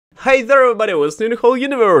Hi there everybody, what's new in the whole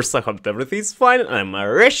universe? I hope everything is fine. I'm a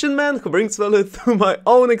Russian man who brings value through my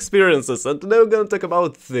own experiences, and today we're gonna talk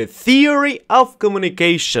about the theory of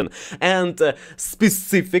communication, and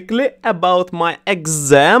specifically about my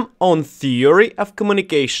exam on theory of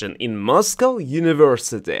communication in Moscow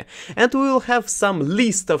University. And we will have some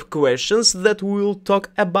list of questions that we will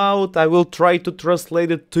talk about. I will try to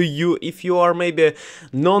translate it to you. If you are maybe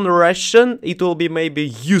non-Russian, it will be maybe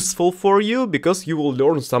useful for you, because you will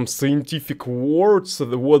learn some scientific words,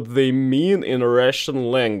 what they mean in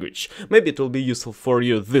Russian language. Maybe it will be useful for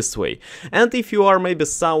you this way. And if you are maybe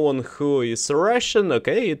someone who is Russian,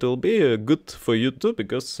 okay, it will be good for you too,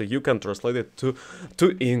 because you can translate it to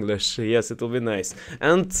English. Yes, it will be nice.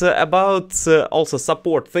 And about also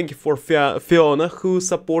support, thank you for Fiona, who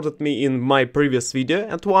supported me in my previous video,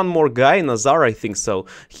 and one more guy, Nazar, I think so.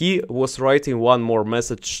 He was writing one more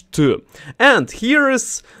message too. And here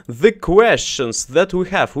is the questions that we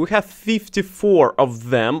have. We have 54 of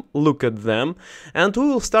them, look at them, and we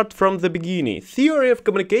will start from the beginning. Theory of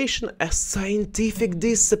communication, a scientific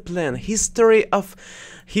discipline, history of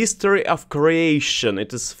creation.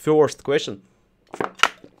 It is first question.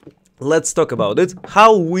 Let's talk about it.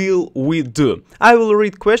 How will we do? I will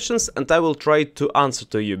read questions and I will try to answer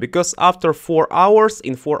to you, because after 4 hours,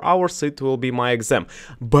 in 4 hours it will be my exam.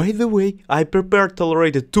 By the way, I prepared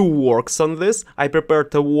already 2 works on this. I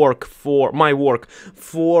prepared a work for my work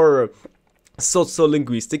for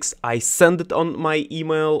sociolinguistics. I send it on my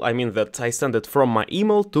email. I mean that I send it from my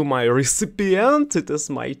email to my recipient. It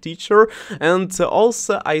is my teacher. And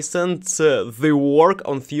also I sent the work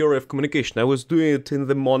on theory of communication. I was doing it in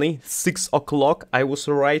the morning, 6 o'clock. I was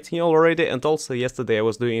writing already, and also yesterday I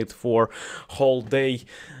was doing it for whole day.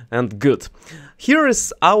 And good. Here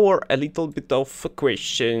is a little bit of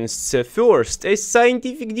questions. First, a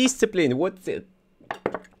scientific discipline. What's it?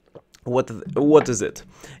 What is it?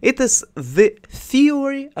 It is the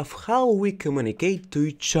theory of how we communicate to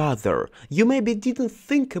each other. You maybe didn't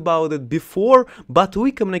think about it before, but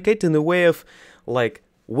we communicate in a way of, like,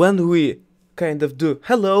 when we kind of do,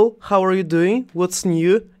 hello, how are you doing? What's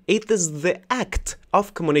new? It is the act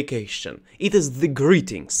of communication. It is the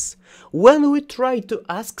greetings. When we try to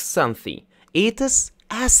ask something, it is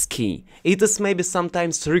asking. It is maybe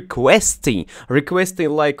sometimes requesting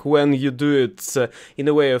like when you do it in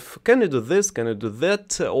a way of, can you do this, can you do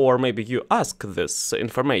that, or maybe you ask this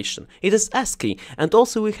information. It is asking. And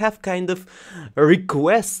also we have kind of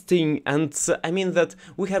requesting, and I mean that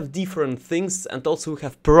we have different things, and also we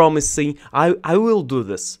have promising, I will do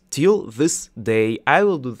this till this day, I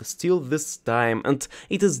will do this till this time, and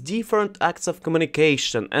it is different acts of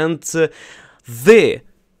communication. And the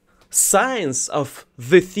science of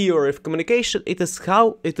the theory of communication, it is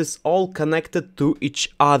how it is all connected to each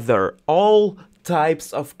other, all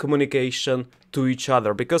types of communication to each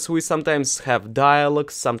other, because we sometimes have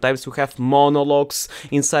dialogues, sometimes we have monologues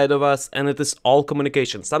inside of us, and it is all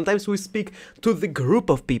communication. Sometimes we speak to the group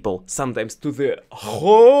of people, sometimes to the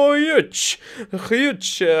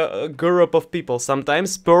huge group of people,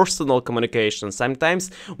 sometimes personal communication,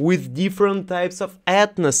 sometimes with different types of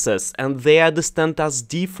ethnoses, and they understand us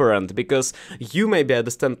different, because you maybe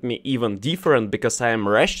understand me even different because I am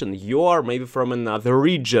Russian, you are maybe from another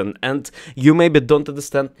region, and you maybe don't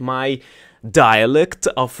understand my dialect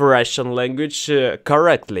of Russian language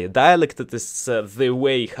correctly. Dialect, it is the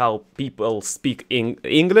way how people speak in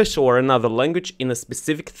English or another language in a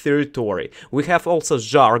specific territory. We have also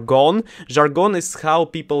jargon. Jargon is how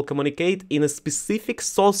people communicate in a specific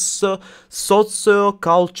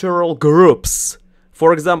socio-cultural groups.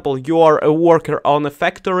 For example, you are a worker on a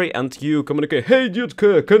factory and you communicate, hey dude,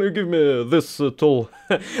 can you give me this tool?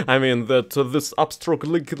 I mean that this abstract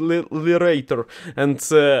literator, and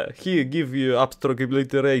he give you abstract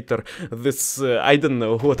literator. This I don't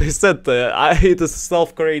know what I said. It is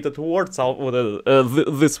self-created words.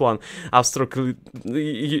 This one, abstract.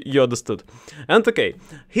 You understood. And okay,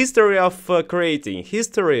 history of creating.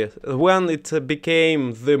 History, when it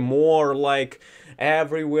became the more like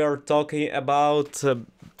everywhere talking about,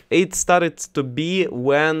 it started to be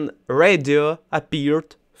when radio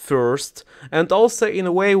appeared first, and also in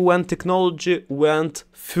a way when technology went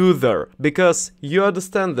further, because you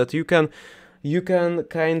understand that you can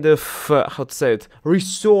kind of how to say it,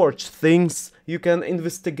 research things, you can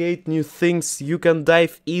investigate new things, you can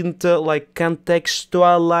dive into like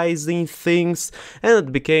contextualizing things, and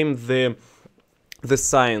it became the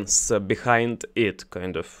science behind it,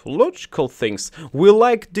 kind of logical things. We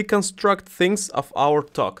like deconstruct things of our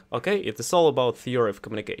talk, okay? It is all about theory of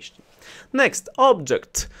communication. Next,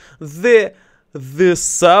 object. The the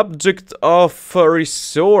subject of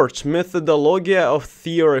research, methodology of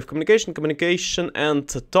theory of communication, communication and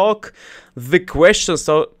talk, the questions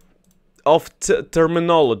of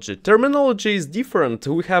terminology. Terminology is different.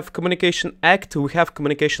 We have communication act, we have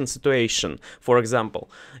communication situation. For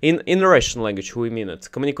example, in Russian language we mean it.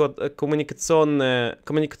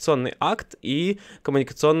 Коммуникационный акт и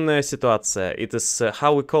коммуникационная ситуация. It is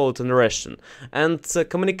how we call it in Russian. And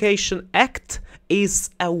communication act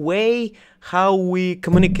is a way how we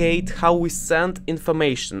communicate, how we send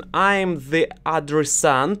information. I'm the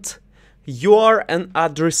addressant. You are an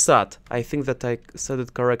addressat. I think that I said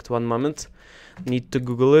it correct. One moment. Need to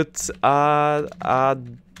Google it.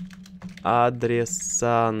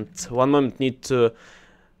 Addressant. One moment. Need to.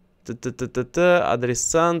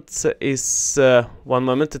 Addressant is. One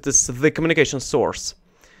moment. It is the communication source.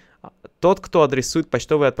 Тот, кто адресует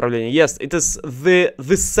почтовое отправление. Yes, it is the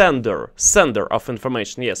sender of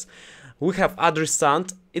information. Yes. We have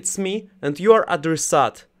addressant. It's me. And you are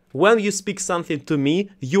addressat. When you speak something to me,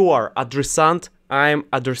 you are addressant, I'm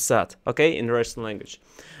addressat, okay, in Russian language.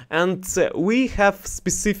 And we have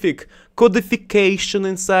specific codification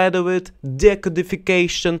inside of it,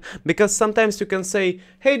 decodification, because sometimes you can say,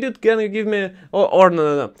 hey dude, can you give me, or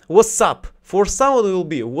no, what's up? For someone it will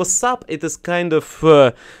be, what's up? It is kind of,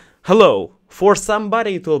 hello. For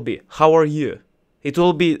somebody it will be, how are you? It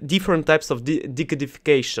will be different types of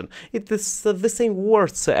decodification. It is the same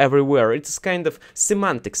words everywhere. It is kind of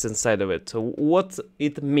semantics inside of it, what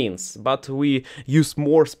it means. But we use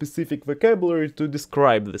more specific vocabulary to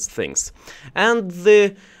describe these things. And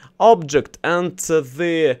the object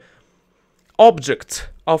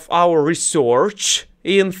of our research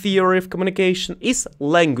in theory of communication is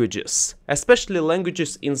languages, especially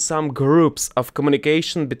languages in some groups of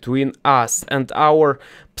communication between us and our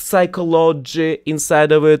psychology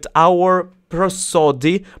inside of it, our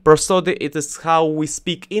prosody. Prosody, it is how we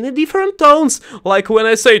speak in a different tones. Like when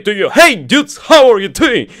I say to you, hey dudes, how are you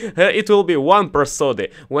doing? It will be one prosody.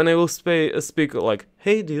 When I will speak like,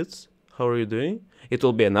 hey dudes, how are you doing? It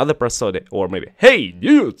will be another prosody, or maybe, hey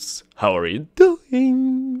dudes, how are you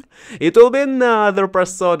doing? It will be another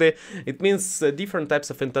prosody. It means different types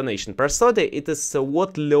of intonation. Prosody, it is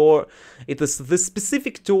it is the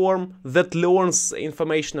specific term that learns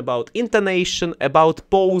information about intonation, about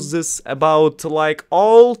pauses, about like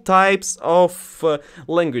all types of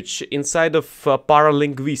language inside of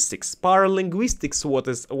paralinguistics. Paralinguistics, what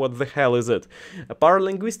the hell is it?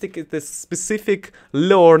 Paralinguistic, it is specific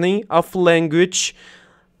learning of language.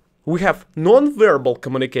 We have non-verbal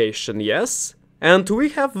communication, yes, and we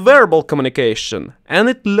have verbal communication, and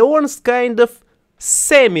it learns kind of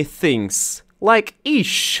semi-things, like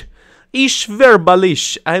ish,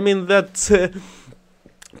 verbalish. I mean that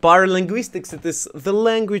paralinguistics, it is the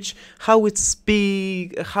language, how it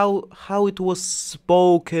how it was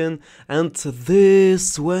spoken, and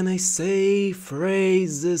this, when I say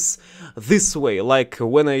phrases this way, like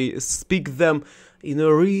when I speak them in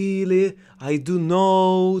a really, I do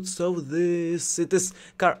notes of this. It is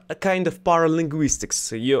a kind of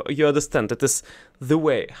paralinguistics. You understand? It is the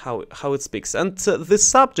way how it speaks. And the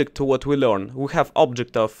subject to what we learn, we have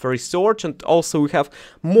object of research, and also we have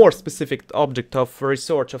more specific object of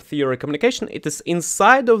research of theory communication. It is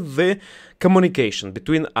inside of the communication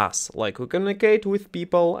between us. Like we communicate with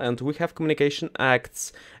people, and we have communication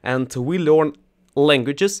acts, and we learn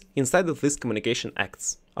languages inside of these communication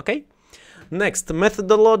acts. Okay? Next,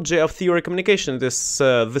 methodology of theory communication. It is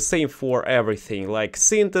the same for everything, like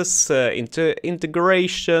synthesis,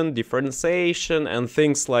 integration, differentiation, and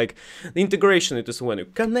things like integration. It is when you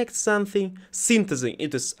connect something. Synthesizing,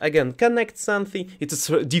 it is again connect something. It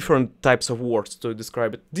is different types of words to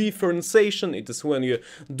describe it. Differentiation, it is when you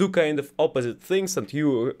do kind of opposite things and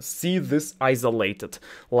you see this isolated,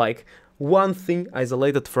 like one thing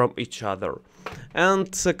isolated from each other.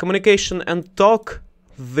 And communication and talk.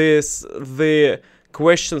 The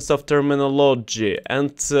questions of terminology,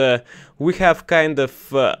 and we have kind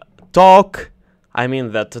of talk. I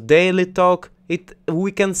mean that daily talk.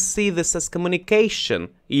 We can see this as communication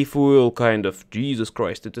if we will kind of, Jesus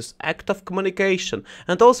Christ, it is act of communication,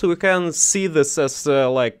 and also we can see this as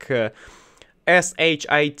like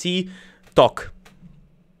SHIT talk.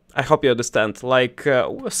 I hope you understand, like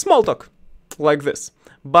small talk, like this.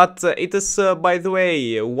 But it is, by the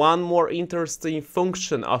way, one more interesting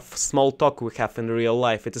function of small talk we have in real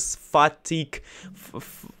life. It is fatigue.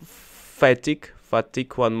 Fatigue.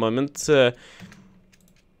 One moment.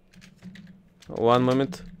 One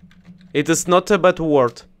moment. It is not a bad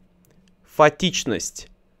word. Fatичность.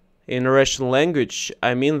 In Russian language,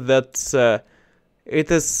 I mean that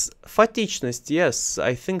it is fatичность. Yes,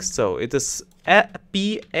 I think so. It is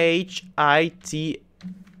P-H-I-T,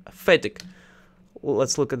 phatic.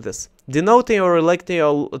 Let's look at this. Denoting or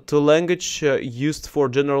relating to language used for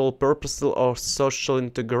general purpose or social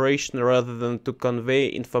integration rather than to convey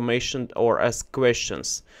information or ask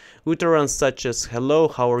questions. Utterance such as hello,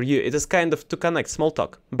 how are you? It is kind of to connect, small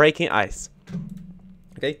talk, breaking ice.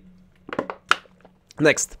 Okay.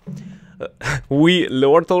 Next. We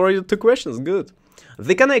learned already 2 questions, good.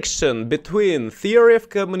 The connection between theory of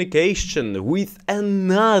communication with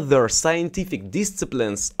another scientific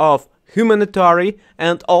disciplines of humanitarian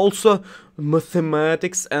and also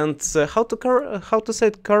mathematics and how to say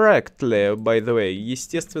it correctly, by the way,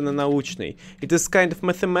 естественно-научный. It is kind of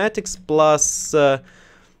mathematics plus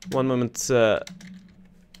one moment.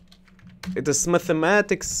 It is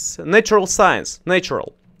mathematics, natural science,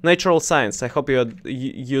 natural science. I hope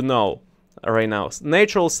you know right now.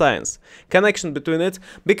 Natural science, connection between it,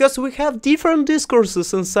 because we have different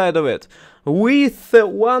discourses inside of it. With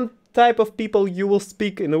one type of people you will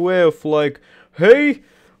speak in a way of like, hey,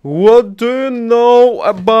 what do you know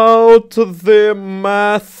about the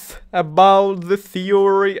math, about the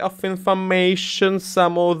theory of information,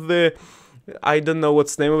 some of the, I don't know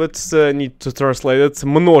what's the name of it, need to translate it,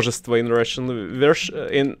 множество in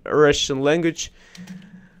Russian language.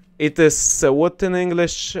 It is, what in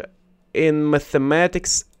English? In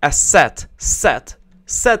mathematics, a set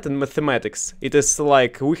in mathematics. It is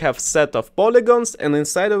like we have set of polygons and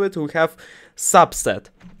inside of it we have subset.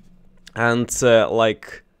 And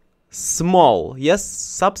like small, yes,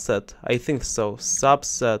 subset, I think so,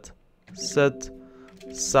 subset,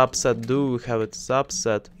 subset, do we have it,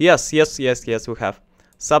 subset, yes, we have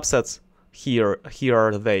subsets, here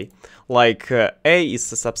are they, like A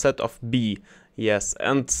is a subset of B, yes,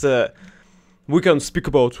 and we can speak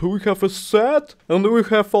about we have a set and we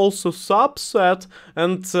have also subset,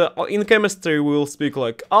 and in chemistry we will speak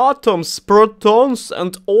like atoms, protons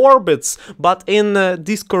and orbits, but in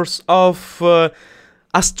discourse of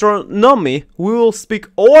astronomy we will speak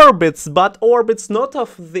orbits, but orbits not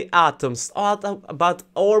of the atoms, but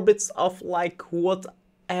orbits of like what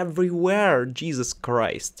everywhere, Jesus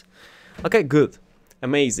Christ. Okay, good.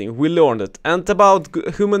 Amazing, we learned it. And about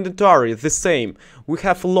humanitarian, the same. We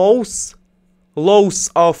have laws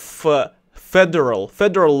of federal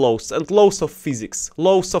laws and laws of physics,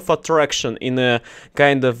 laws of attraction in a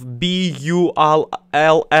kind of B-U-L-L-S-H-I-T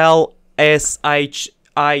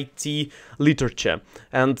literature.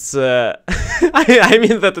 And I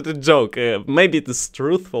mean that it's a joke. Maybe it is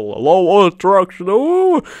truthful. Law of attraction.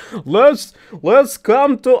 Ooh, let's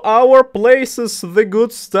come to our places. The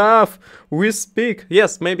good stuff. We speak.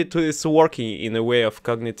 Yes, maybe it is working in a way of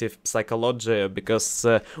cognitive psychology, because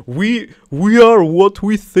we are what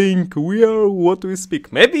we think. We are what we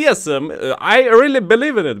speak. Maybe yes. I really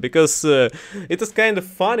believe in it because it is kind of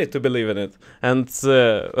funny to believe in it. And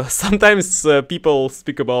sometimes people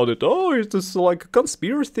speak about it. Oh, it is like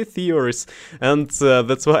conspiracy theories, and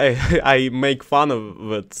that's why I make fun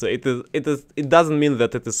of it. It doesn't mean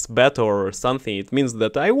that it is bad or something. It means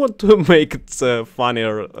that I want to make it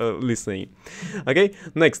funnier listening. Okay,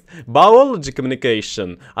 next, biology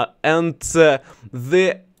communication and the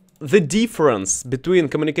difference between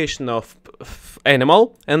communication of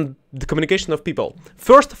animal and the communication of people.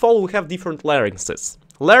 First of all, we have different larynxes.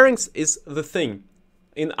 Larynx is the thing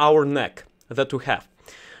in our neck that we have.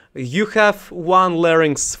 You have one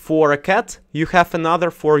larynx for a cat, you have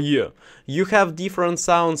another for you. You have different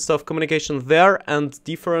sounds of communication there and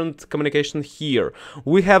different communication here.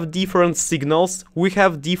 We have different signals, we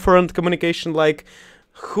have different communication, like,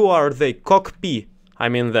 who are they? Cockpit. I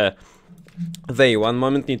mean they, one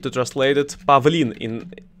moment, need to translate it. Pavlin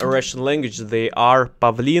in Russian language, they are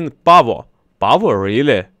Pavlin, Pavo. Pavo,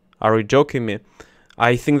 really? Are you joking me?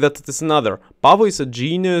 I think that it is another. Pavo is a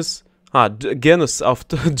genus. Genus of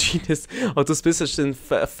genus of 2 species in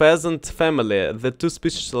pheasant family. The 2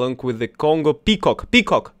 species along with the Congo peacock.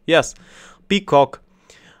 Yes, peacock.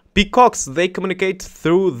 Peacocks, they communicate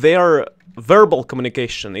through their verbal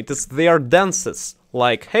communication. It is their dances.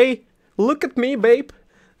 Like, hey, look at me, babe.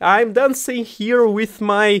 I'm dancing here with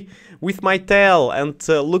my tail, and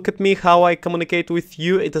look at me how I communicate with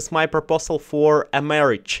you. It is my proposal for a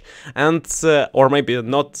marriage, and or maybe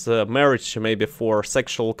not marriage, maybe for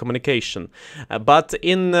sexual communication. But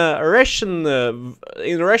in Russian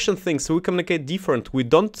things we communicate different. We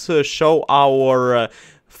don't show our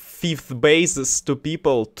fifth basis to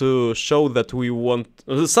people to show that we want.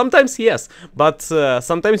 Sometimes yes, but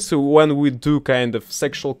sometimes when we do kind of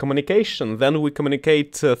sexual communication, then we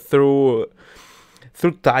communicate through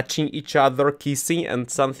touching each other, kissing,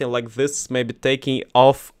 and something like this, maybe taking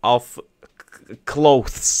off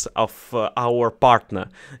clothes of our partner.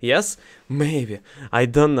 Yes, maybe, I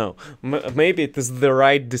don't know. Maybe it is the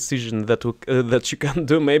right decision that that you can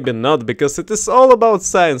do, maybe not, because it is all about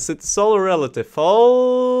science. It's all relative.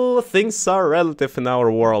 All things are relative in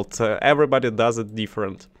our world. Everybody does it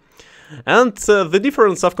different. And the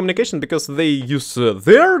difference of communication, because they use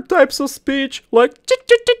their types of speech, like chip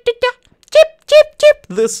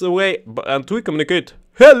this way, and we communicate.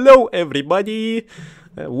 Hello, everybody.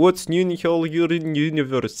 What's new in your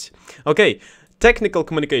universe? Okay, technical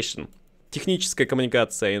communication. Техническая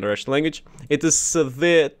коммуникация in Russian language. It is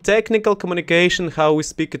the technical communication, how we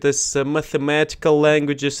speak. It is mathematical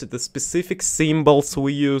languages. It is specific symbols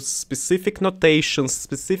we use, specific notations,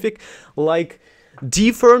 specific, like,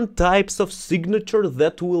 different types of signature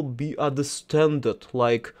that will be understood,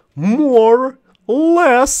 like more,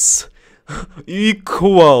 less,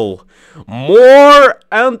 equal, more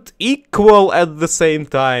and equal at the same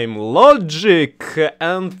time, logic,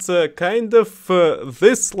 and kind of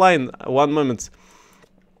this line. One moment,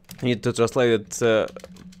 I need to translate it.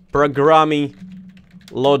 Programming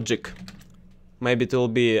logic. Maybe it will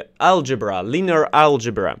be algebra, linear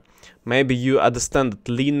algebra. Maybe you understand that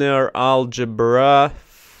linear algebra.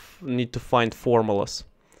 Need to find formulas.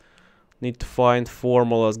 Need to find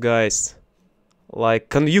formulas, guys. Like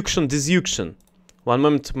conjunction, disjunction. One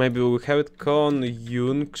moment, maybe we have it.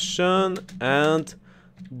 Conjunction and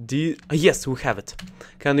yes, we have it.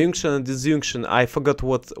 Conjunction and disjunction. I forgot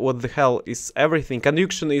what the hell is everything.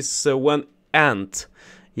 Conjunction is when and.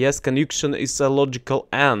 Yes, conjunction is a logical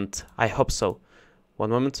and. I hope so. One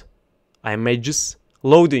moment. Images.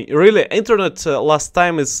 Loading. Really, internet last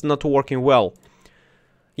time is not working well.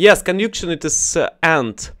 Yes, conjunction it is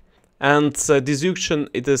and disjunction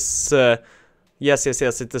it is yes,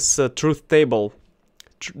 it is truth table.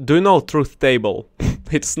 Do you know truth table?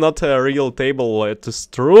 It's not a real table, it is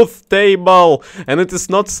truth table, and it is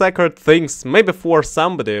not sacred things. Maybe for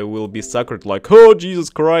somebody it will be sacred, like, oh Jesus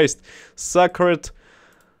Christ, sacred,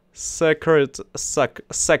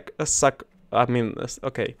 I mean,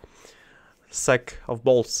 okay. Sack of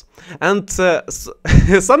balls. And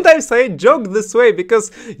sometimes I joke this way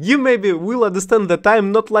because you maybe will understand that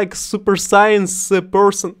I'm not like super science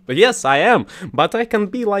person. Yes, I am, but I can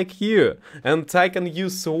be like you, and I can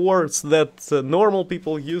use words that normal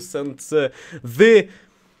people use, and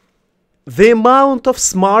the amount of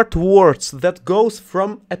smart words that goes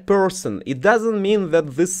from a person, it doesn't mean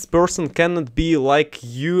that this person cannot be like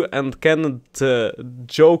you and cannot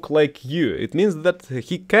joke like you. It means that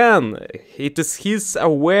he can. It is his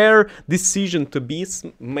aware decision to be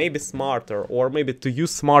maybe smarter, or maybe to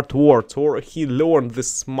use smart words, or he learned the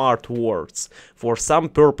smart words for some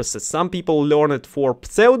purposes. Some people learn it for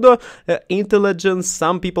pseudo intelligence,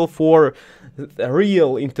 some people for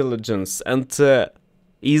real intelligence, and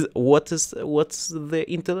what's the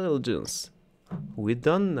intelligence? We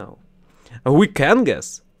don't know. We can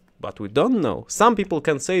guess, but we don't know. Some people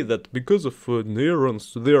can say that because of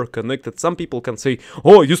neurons they are connected. Some people can say,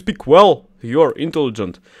 oh, you speak well, you're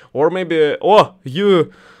intelligent. Or maybe, oh,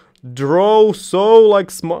 you draw so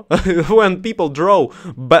like smart. When people draw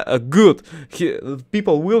good,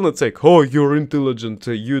 people will not say, oh, you're intelligent,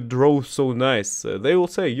 you draw so nice. They will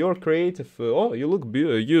say, you're creative, oh, you look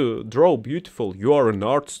you draw beautiful, you are an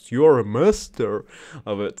artist, you are a master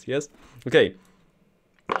of it. Yes, okay.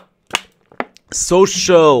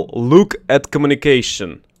 Social look at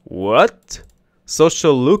communication. What?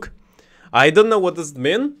 Social look? I don't know what does it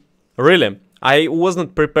mean. Really, I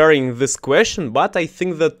wasn't preparing this question, but I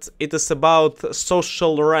think that it is about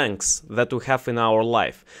social ranks that we have in our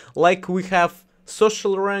life. Like we have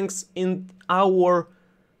social ranks in our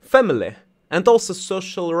family, and also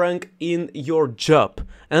social rank in your job,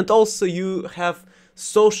 and also you have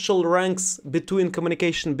social ranks between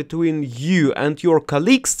communication between you and your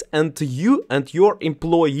colleagues, and you and your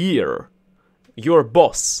employer, your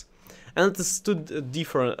boss. And it's two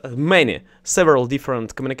different, several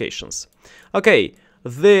different communications. Okay,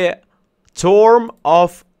 the term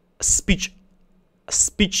of speech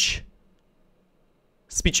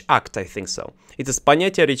act, I think so. It is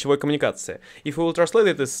понятие речевой коммуникации. If we will translate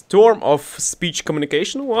it as term of speech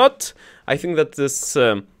communication, what? I think that is,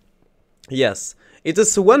 yes. It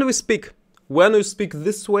is when we speak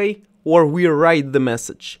this way, or we write the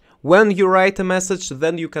message. When you write a message,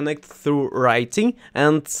 then you connect through writing,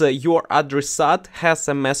 and your adressat has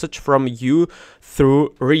a message from you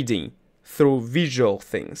through reading, through visual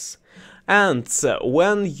things. And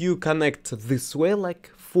when you connect this way,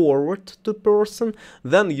 like forward to person,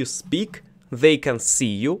 then you speak, they can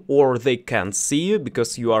see you, or they can't see you,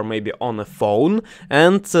 because you are maybe on a phone,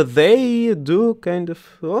 and they do kind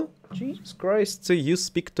of, Jesus Christ, you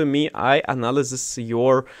speak to me, I analyze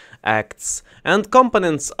your acts. And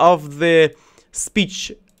components of the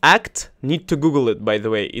speech act, need to Google it, by the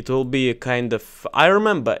way. It will be a kind of, I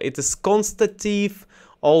remember, it is constative,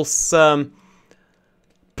 also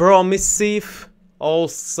promissive,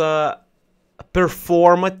 also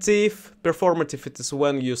performative. Performative, it is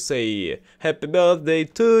when you say happy birthday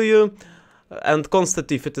to you. And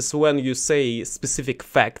constative, it is when you say specific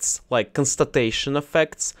facts, like constatation of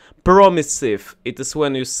facts. Promissive, it is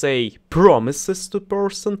when you say promises to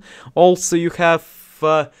person. Also you have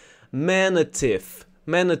manative.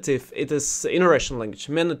 Manative, it is in Russian language.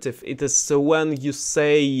 Manative, it is when you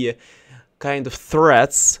say kind of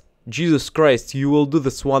threats. Jesus Christ, you will do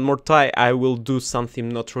this one more time, I will do something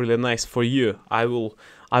not really nice for you. I will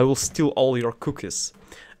steal all your cookies.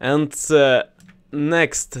 And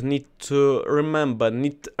next, need to remember,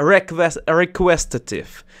 need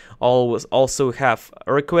requestative. Also have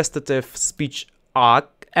requestative speech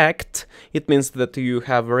act. It means that you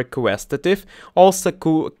have requestative. Also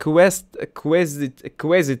quasitive.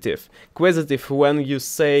 Quasitive when you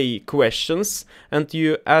say questions and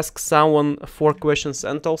you ask someone for questions,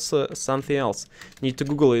 and also something else. Need to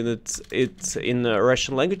Google it. It's in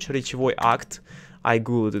Russian language, речевой акт. I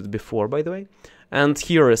googled it before, by the way. And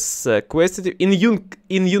here is quasitive,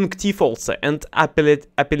 injunctive also, and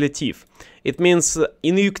appellative. It means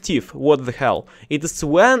injunctive, what the hell. It is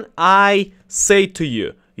when I say to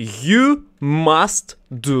you, you must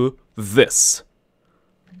do this.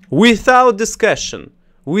 Without discussion,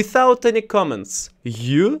 without any comments,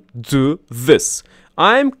 you do this.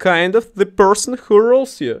 I'm kind of the person who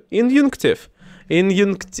rules you. Injunctive.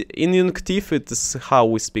 Injunctive, it is how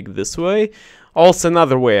we speak this way. Also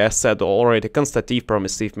another way, I said already, constative,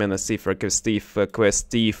 promissive, manassive, requestive,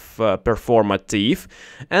 questive, performative,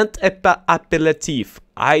 and appellative.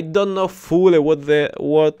 I don't know fully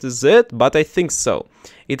what is it, but I think so.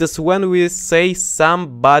 It is when we say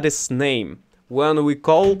somebody's name, when we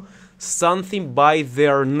call something by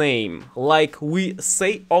their name, like we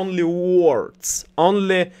say only words,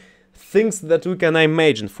 only things that we can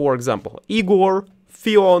imagine. For example, Igor,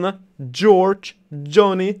 Fiona, George,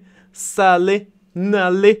 Johnny, Sally,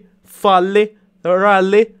 Nelly, Folly,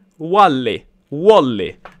 Rally, Wally,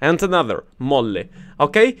 Wally, and another, Molly.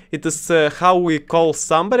 Okay, it is how we call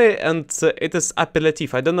somebody, and it is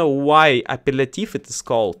appellative. I don't know why appellative it is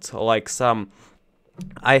called, like some...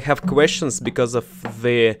 I have questions because of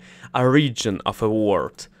the origin of a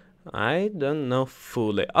word. I don't know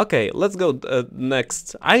fully. Okay, let's go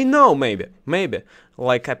next. I know, maybe.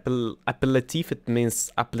 Like appellative, it means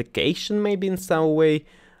application, maybe in some way.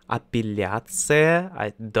 Апелляция,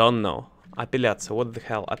 I don't know. Апелляция, what the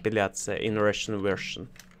hell апелляция in Russian version?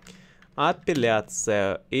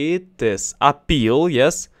 Апелляция, it is appeal,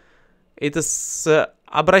 yes. It is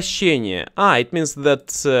обращение. It means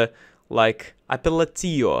that, like,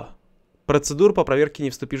 апеллатио. Процедура по проверке, не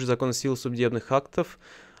вступивших в закон силу судебных актов.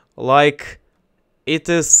 Like, it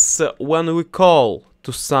is when we call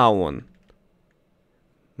to someone.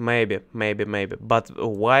 Maybe. But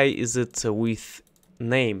why is it with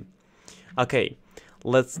name? Okay,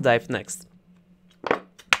 let's dive next.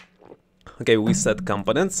 Okay, we said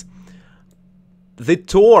components. The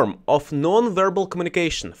term of non-verbal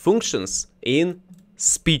communication functions in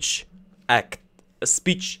speech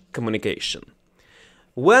communication.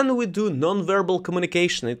 When we do non-verbal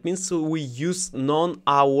communication, it means we use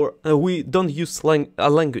we don't use a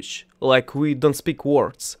language, like we don't speak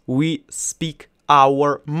words. We speak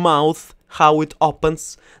our mouth, how it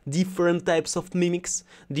opens, different types of mimics,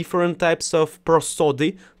 different types of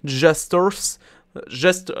prosody, gestures.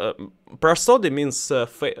 Prosody means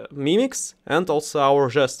mimics, and also our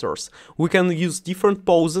gestures. We can use different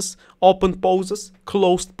poses, open poses,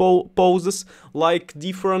 closed poses, like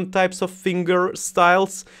different types of finger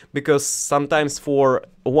styles, because sometimes for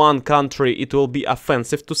one country it will be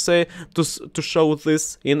offensive to say, to show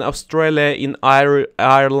this. In Australia, in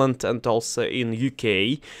Ireland, and also in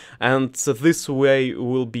UK, and this way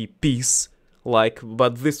will be peace. Like,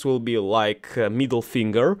 but this will be like middle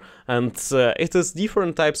finger, and it is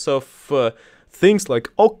different types of things,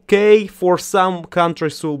 like okay, for some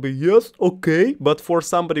countries will be yes, okay, but for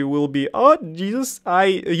somebody will be, oh Jesus,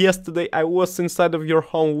 yesterday I was inside of your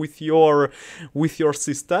home with your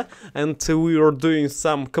sister, and we were doing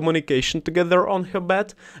some communication together on her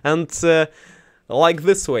bed, and like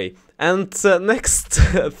this way. And next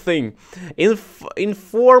thing,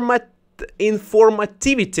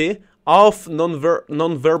 informativity of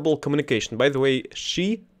non-verbal communication. By the way,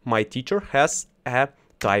 my teacher, has a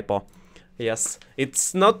typo. Yes,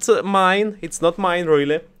 it's not mine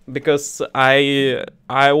really, because I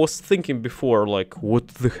was thinking before, like, what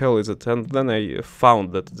the hell is it? And then I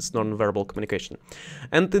found that it's non-verbal communication.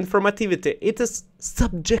 And informativity, it is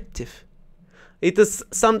subjective. It is,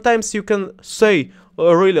 sometimes you can say,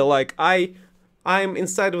 really, like, I'm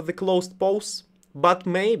inside of the closed pose, but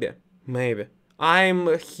maybe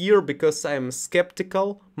I'm here because I'm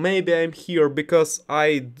skeptical. Maybe I'm here because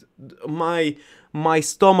my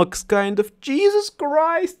stomach's kind of, Jesus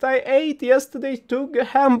Christ, I ate yesterday 2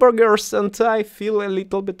 hamburgers and I feel a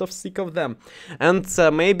little bit of sick of them. And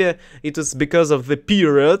maybe it is because of the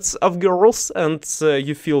periods of girls and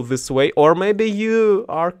you feel this way. Or maybe you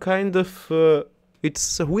are kind of,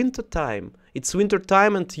 it's winter time. It's winter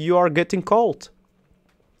time and you are getting cold.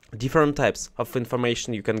 Different types of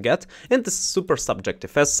information you can get, and this is super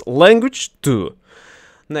subjective as language too.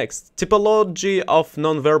 Next, typology of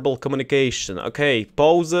nonverbal communication. Okay,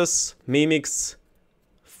 poses, mimics,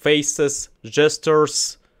 faces,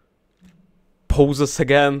 gestures, poses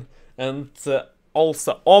again, and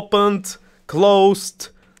also opened, closed,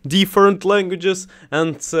 different languages,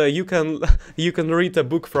 and you can read a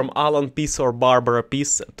book from Alan Pease or Barbara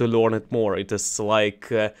Pease to learn it more. It is like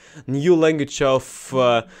a new language of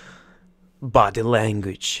body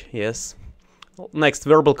language. Yes. Next,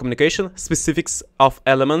 verbal communication. Specifics of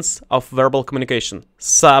elements of verbal communication.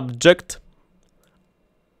 Subject,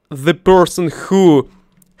 the person who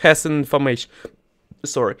has information,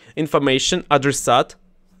 addressat,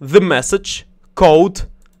 the message, code,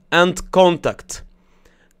 and contact.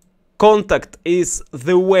 Contact is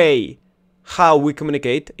the way how we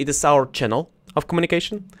communicate. It is our channel of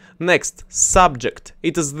communication. Next, subject.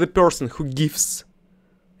 It is the person who gives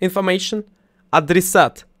information.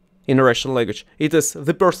 Addressat in Russian language. It is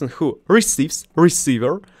the person who receives,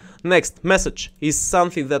 receiver. Next, message is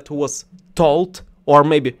something that was told or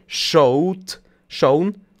maybe shown.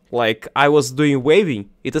 Like I was doing waving.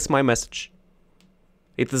 It is my message.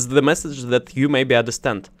 It is the message that you maybe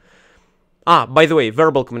understand. Ah, by the way,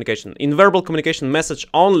 verbal communication. In verbal communication, message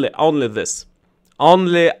only this.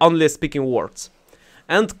 Only speaking words.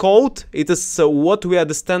 And code, it is what we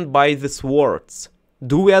understand by these words.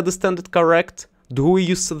 Do we understand it correct? Do we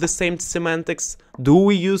use the same semantics? Do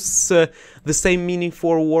we use the same meaning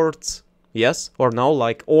for words? Yes or no?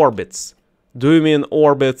 Like orbits. Do you mean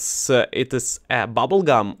orbits, it is a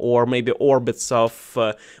bubblegum, or maybe orbits of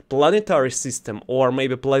planetary system, or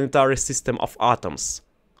maybe planetary system of atoms,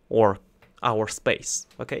 or our space?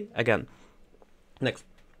 Okay, again. Next.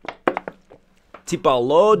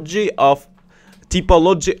 Typology of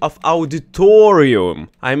auditorium.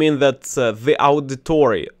 I mean that the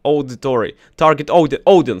auditory, target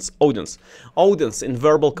audience in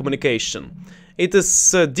verbal communication. It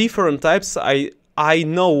is different types. I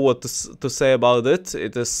know what to say about it.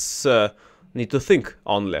 It is need to think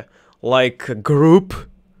only, like group,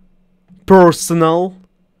 personal,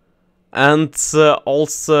 and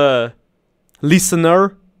also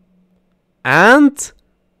listener and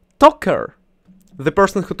talker. The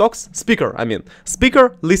person who talks, speaker, I mean.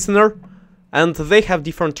 Speaker, listener, and they have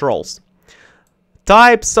different roles.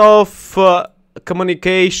 Types of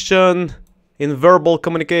communication in verbal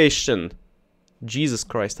communication. Jesus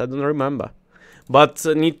Christ, I don't remember. But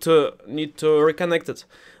need to reconnect it.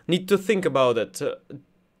 Need to think about it.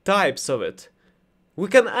 Types of it. We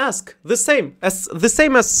can ask the same as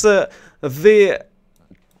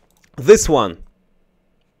this one.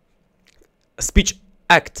 Speech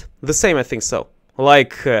act. The same, I think so.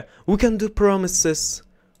 Like, we can do promises,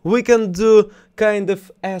 we can do kind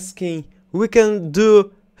of asking, we can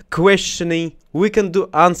do questioning, we can do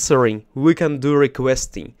answering, we can do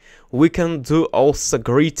requesting, we can do also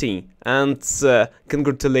greeting and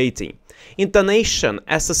congratulating. Intonation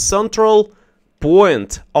as a central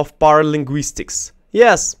point of paralinguistics.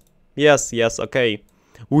 Yes, okay.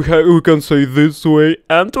 We can say this way,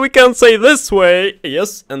 and we can say this way,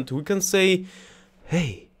 yes, and we can say,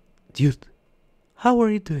 hey, dude. How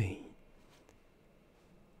are you doing?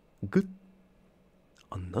 Good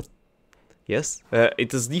or not? Yes,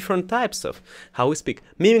 it is different types of how we speak.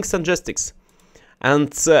 Mimics and gestics.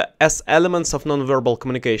 And as elements of nonverbal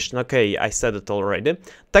communication. Okay, I said it already.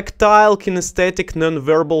 Tactile, kinesthetic,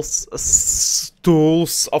 nonverbal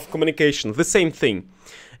tools of communication. The same thing.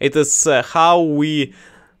 It is how we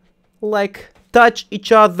like touch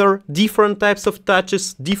each other. Different types of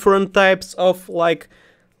touches. Different types of like...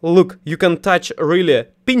 Look, you can touch really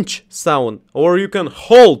pinch sound, or you can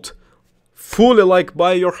hold fully like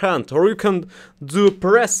by your hand, or you can do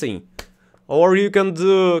pressing, or you can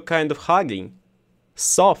do kind of hugging,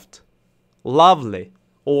 soft, lovely,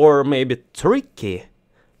 or maybe tricky,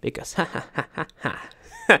 because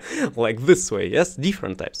like this way, yes,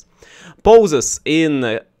 different types. Poses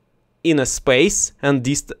in in a space and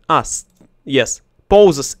yes,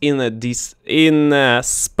 pauses in a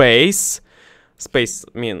space. Space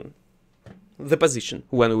mean the position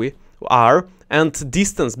when we are, and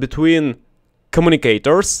distance between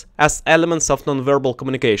communicators as elements of non-verbal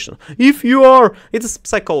communication. If you are, it is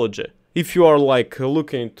psychology. If you are like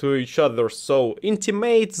looking to each other, so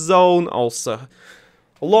intimate zone also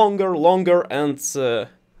longer and a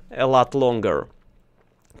lot longer.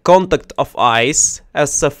 Contact of eyes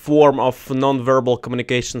as a form of non-verbal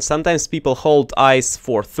communication. Sometimes people hold eyes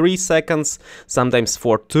for 3 seconds, sometimes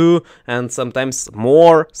for 2, and sometimes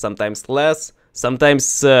more, sometimes less.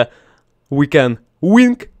 Sometimes we can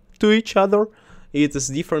wink to each other. It is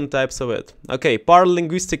different types of it. Okay,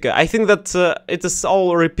 paralinguistica. I think that it is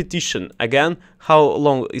all repetition. Again, how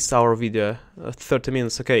long is our video? 30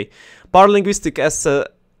 minutes, okay. Paralinguistic as a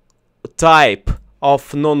type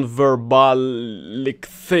of non-verbalic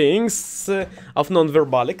things, of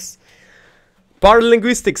non-verbalics.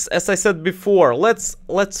 Paralinguistics, as I said before,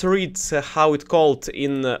 let's read how it called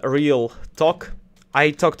in real talk.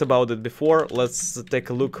 I talked about it before. Let's take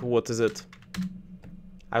a look. What is it?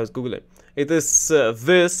 I was googling. It is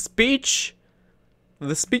the speech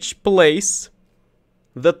place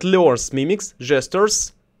that learns mimics,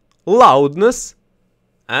 gestures, loudness,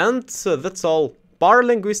 and that's all.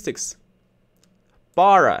 Paralinguistics.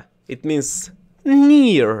 Para, it means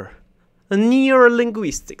near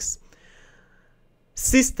linguistics.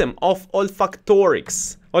 System of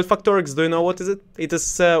olfactorics. Olfactorics, do you know what is it? It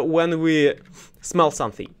is when we smell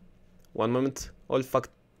something. One moment.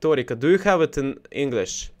 Olfactorica. Do you have it in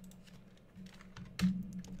English?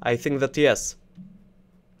 I think that yes.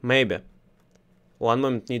 Maybe. One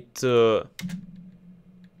moment. Need to...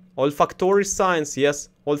 Olfactory science. Yes.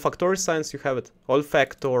 Olfactory science, you have it.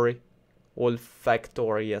 Olfactory.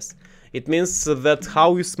 Olfactory, yes. It means that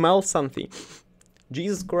how you smell something.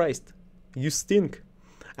 Jesus Christ. You stink.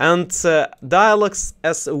 And dialogues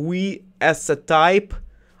as a type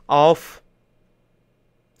of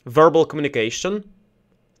verbal communication.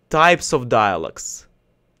 Types of dialogues.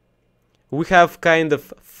 We have kind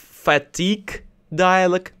of fatigue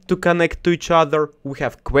dialogue to connect to each other. We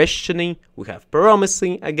have questioning. We have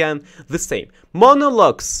promising. Again, the same.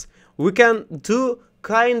 Monologues. We can do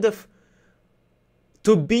kind of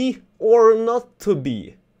to be or not to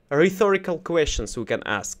be. Rhetorical questions we can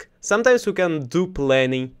ask. Sometimes we can do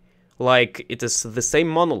planning, like it is the same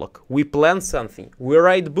monologue. We plan something, we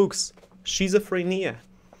write books. Schizophrenia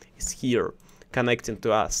is here, connecting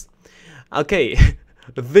to us. Okay,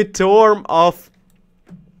 the term of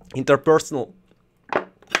interpersonal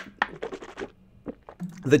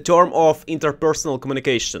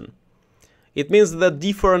communication. It means that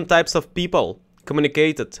different types of people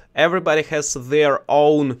communicated. Everybody has their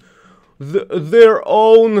own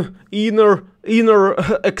inner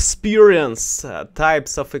experience,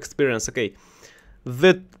 types of experience. Okay,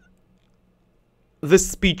 the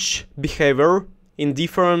speech behavior in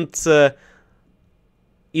different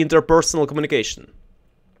interpersonal communication.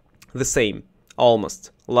 The same,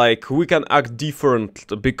 almost. Like we can act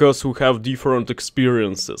different because we have different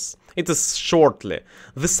experiences. It is shortly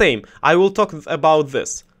the same. I will talk about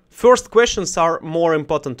this. First questions are more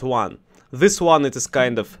important one. This one, it is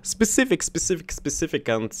kind of specific,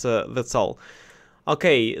 and that's all.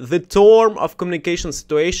 Okay, the term of communication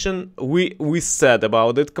situation, we said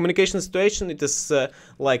about it. Communication situation, it is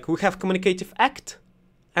like we have communicative act,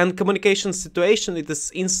 and communication situation, it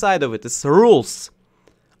is inside of it. It's rules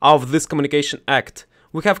of this communication act.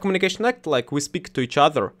 We have communication act, like we speak to each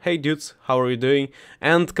other. Hey dudes, how are you doing?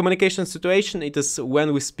 And communication situation, it is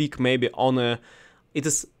when we speak maybe on a... It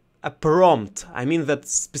is a prompt. I mean that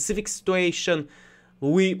specific situation.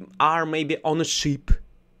 We are maybe on a ship,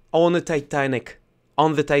 on the Titanic,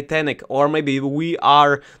 or maybe we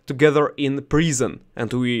are together in prison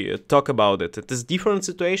and we talk about it. It is different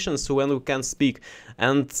situations when we can speak,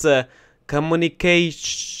 and communicative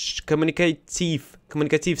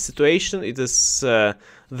situation, it is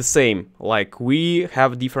the same. Like we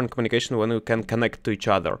have different communication when we can connect to each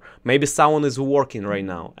other. Maybe someone is working right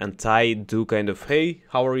now and I do kind of, hey,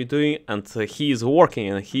 how are you doing? And he is working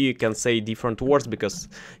and he can say different words because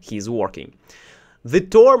he is working. The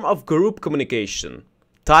term of group communication.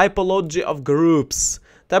 Typology of groups.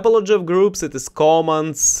 Typology of groups, it is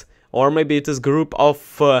commons, or maybe it is group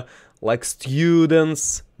of like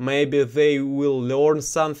students. Maybe they will learn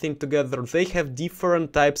something together. They have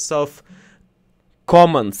different types of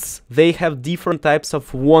commons. They have different types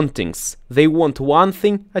of wantings. They want one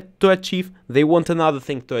thing to achieve, they want another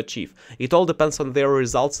thing to achieve. It all depends on their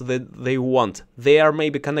results that they want. They are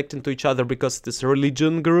maybe connecting to each other because it is a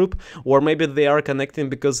religion group, or maybe they are connecting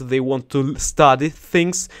because they want to study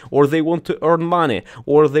things, or they want to earn money,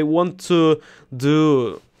 or they want to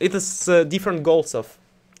do... It is different goals of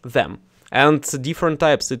them. And different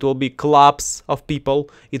types. It will be clubs of people.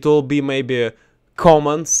 It will be maybe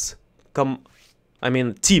commons.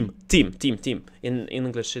 Team. In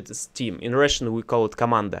English it is team. In Russian we call it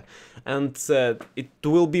команда. And it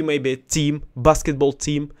will be maybe a team, basketball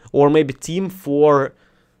team, or maybe team for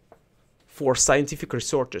scientific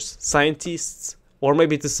researchers, scientists, or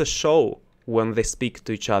maybe it is a show when they speak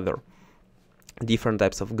to each other. Different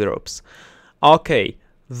types of groups. Okay,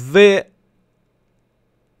 the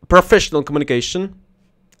professional communication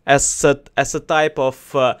as a type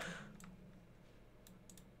of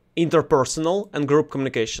interpersonal and group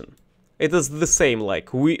communication. It is the same,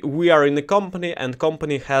 like we are in a company, and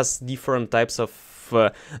company has different types of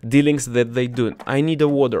dealings that they do. I need a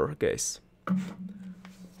water, guys.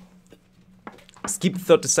 Skip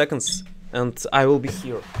 30 seconds and I will be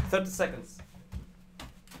here. 30 seconds.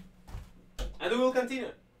 And we will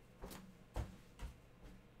continue.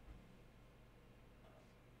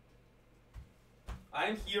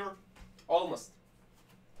 I'm here almost.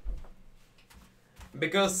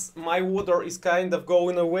 Because my water is kind of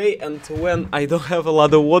going away, and when I don't have a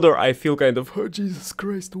lot of water, I feel kind of, oh Jesus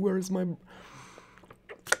Christ, where is my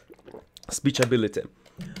speech ability?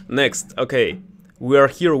 Next, okay, we are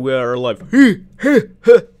here, we are alive.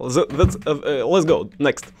 Let's go.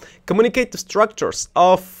 Next, communicative structures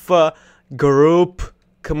of group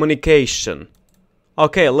communication.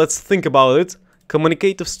 Okay, let's think about it.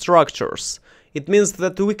 Communicative structures. It means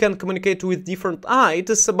that we can communicate with different... it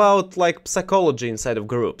is about like psychology inside of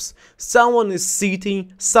groups. Someone is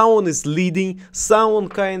sitting, someone is leading, someone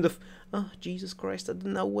kind of... Oh, Jesus Christ, I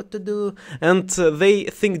don't know what to do. And they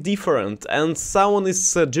think different. And someone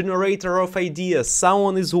is a generator of ideas.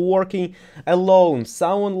 Someone is working alone.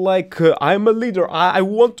 Someone like, I'm a leader. I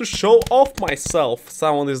want to show off myself.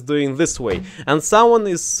 Someone is doing this way. And someone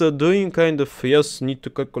is doing kind of, yes, need to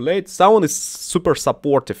calculate. Someone is super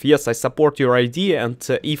supportive. Yes, I support your idea. And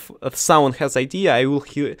if someone has idea, I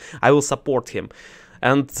will support him.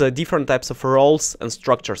 And different types of roles and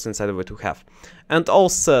structures inside of it we have. And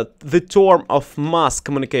also the term of mass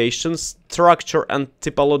communication, structure and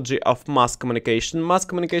typology of mass communication. Mass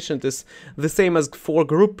communication is the same as for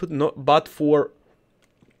group, but for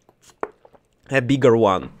a bigger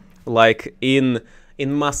one. Like in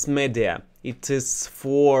mass media, it is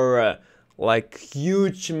for like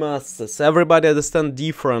huge masses. Everybody understand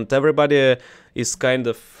different. Everybody is kind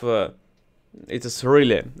of, it is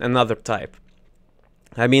really another type.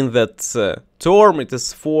 I mean that term, it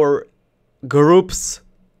is for groups,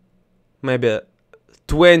 maybe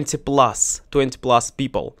 20 plus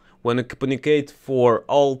people. When you communicate for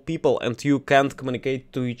all people and you can't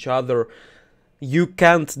communicate to each other, you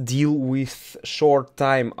can't deal with short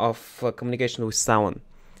time of communication with someone.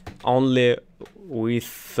 Only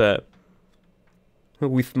with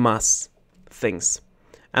mass things.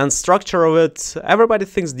 And structure of it, everybody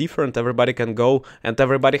thinks different, everybody can go, and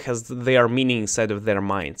everybody has their meaning inside of their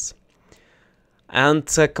minds. And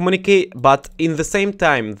communicate, but in the same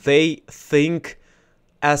time, they think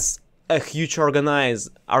as a huge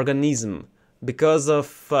organism, because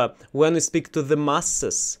of when we speak to the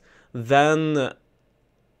masses, then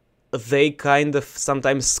they kind of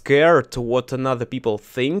sometimes scared to what another people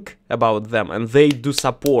think about them, and they do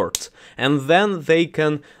support. And then they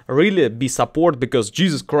can really be support, because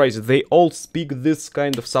Jesus Christ, they all speak this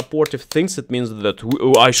kind of supportive things. It means that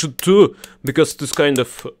I should too, because this kind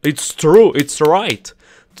of, it's true, it's right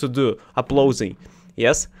to do, applauding,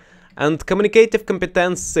 yes. And communicative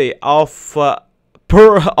competency of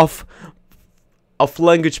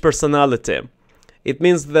language personality. It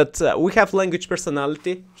means that we have language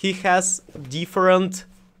personality. He has different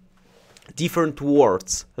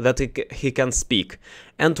words that he can speak.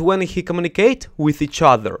 And when he communicate with each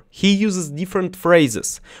other, he uses different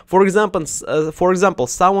phrases. For example,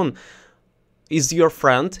 someone is your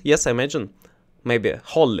friend. Yes, I imagine. Maybe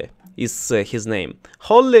Holly is his name.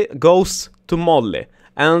 Holly goes to Molly,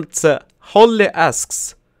 and Holly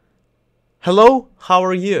asks, "Hello, how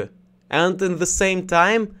are you?" And in the same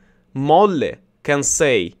time, Molly can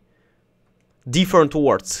say different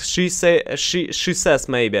words. She says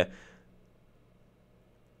maybe,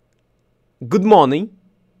 "Good morning.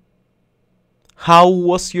 How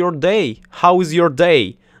was your day? How is your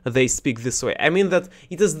day?" They speak this way. I mean that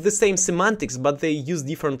it is the same semantics, but they use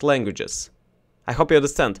different languages. I hope you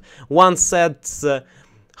understand. One said,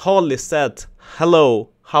 Holly said, hello,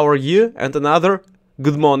 how are you? And another,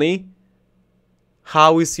 good morning,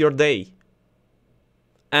 how is your day?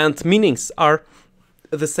 And meanings are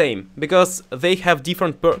the same, because they have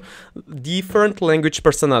different language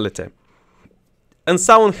personality. And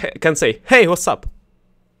someone can say, hey, what's up?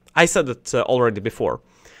 I said it already before.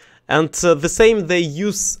 And the same, they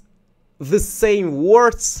use the same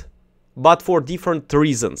words, but for different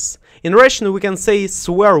reasons. In Russian, we can say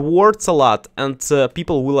swear words a lot, and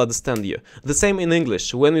people will understand you. The same in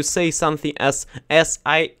English. When you say something as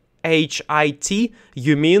S-I-H-I-T,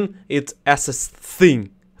 you mean it as a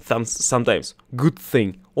thing. Sometimes. Good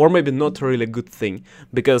thing. Or maybe not really good thing.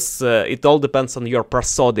 Because it all depends on your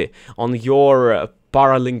prosody, on your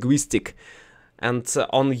paralinguistic, and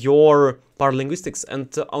on your paralinguistics,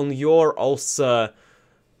 and on your also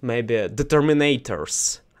maybe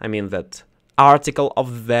determinators. I mean that article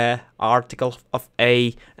of the, article of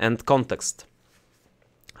a, and context.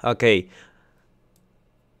 Okay.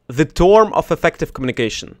 The term of effective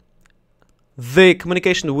communication. The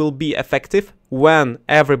communication will be effective when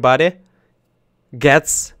everybody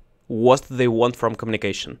gets what they want from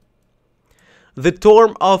communication. The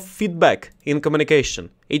term of feedback in communication.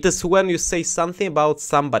 It is when you say something about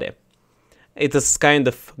somebody. It is kind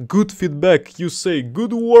of good feedback. You say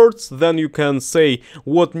good words, then you can say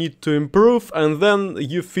what need to improve, and then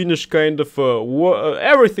you finish kind of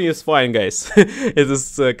everything is fine, guys. It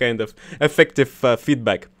is kind of effective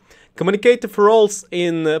feedback. Communicative roles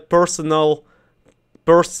in personal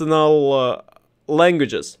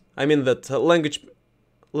languages. I mean that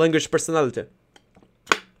language personality.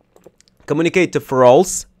 Communicative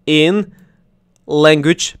roles in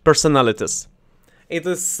language personalities. It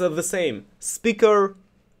is the same, speaker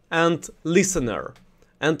and listener.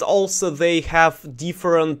 And also they have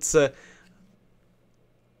different,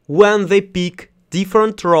 when they pick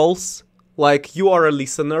different roles, like you are a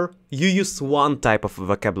listener, you use one type of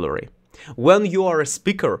vocabulary. When you are a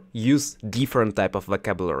speaker, use different type of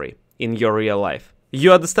vocabulary in your real life.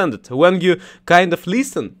 You understand it? When you kind of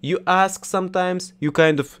listen, you ask sometimes, you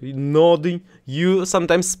kind of nodding, you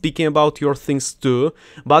sometimes speaking about your things too,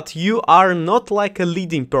 but you are not like a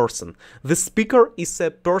leading person. The speaker is a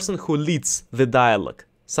person who leads the dialogue.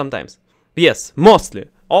 Sometimes. Yes, mostly.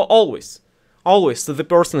 Always. Always the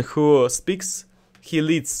person who speaks, he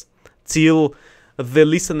leads till the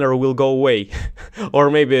listener will go away. Or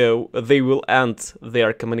maybe they will end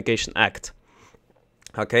their communication act.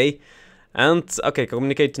 Okay? And, okay,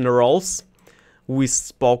 communicating roles, we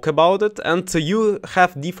spoke about it, and you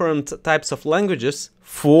have different types of languages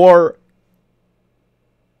for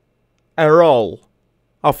a role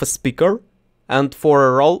of a speaker and for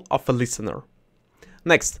a role of a listener.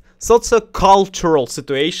 Next, socio-cultural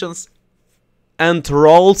situations and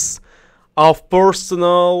roles of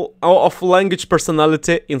language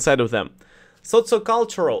personality inside of them.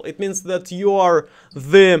 Socio-cultural, it means that you are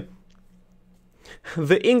the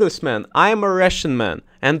Englishman, I am a Russian man,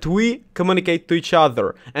 and we communicate to each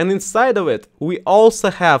other. And inside of it, we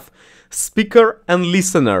also have speaker and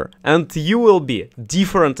listener, and you will be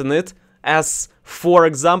different in it as, for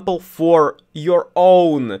example, for your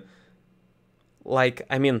own, like,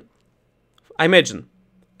 I mean, imagine,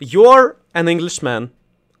 you're an Englishman,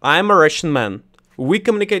 I'm a Russian man, we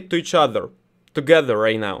communicate to each other together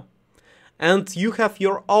right now, and you have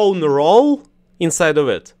your own role inside of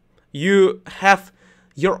it. You have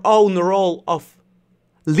your own role of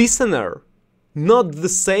listener, not the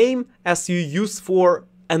same as you use for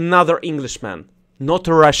another Englishman, not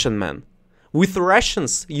a Russian man. With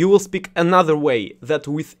Russians, you will speak another way than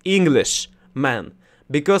with English man,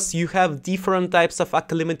 because you have different types of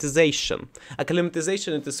acclimatization.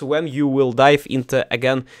 Acclimatization, it is when you will dive into,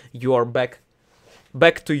 again, your back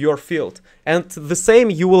to your field. And the same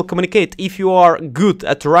you will communicate. If you are good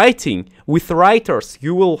at writing, with writers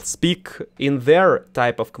you will speak in their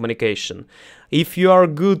type of communication. If you are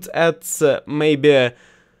good at maybe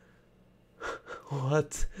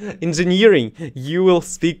engineering, you will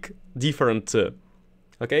speak different.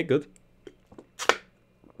 Okay, good.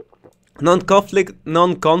 Non-conflict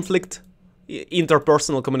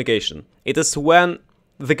interpersonal communication. It is when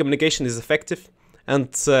the communication is effective.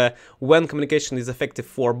 And when communication is effective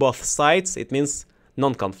for both sides, it means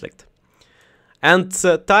non-conflict. And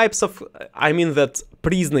types of, I mean that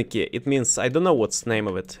признаки, it means, I don't know what's the name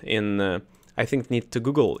of it in, I think need to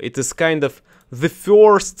Google. It is kind of the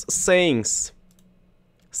first sayings,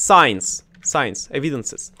 signs,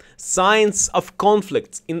 evidences, signs of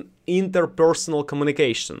conflicts in interpersonal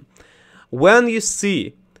communication. When you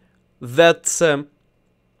see that,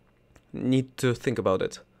 need to think about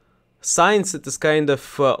it. Science, it is kind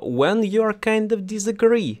of when you are kind of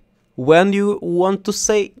disagree, when you want to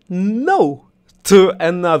say no to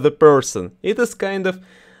another person. It is kind of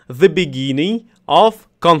the beginning of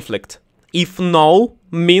conflict. If no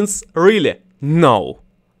means really no,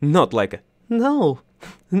 not like a no,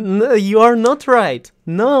 no, you are not right,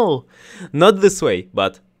 no, not this way,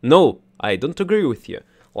 but no, I don't agree with you,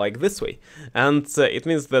 like this way. And it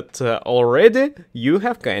means that already you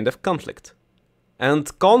have kind of conflict.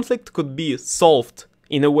 And conflict could be solved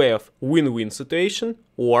in a way of win-win situation,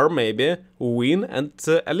 or maybe win and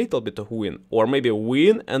a little bit of win, or maybe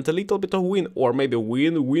win and a little bit of win, or maybe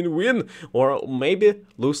win-win-win, or maybe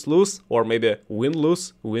lose-lose, or maybe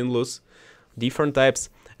win-lose, win-lose, different types.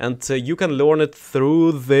 And you can learn it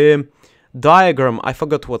through the diagram. I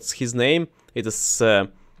forgot what's his name. It is...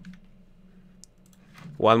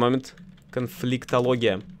 one moment.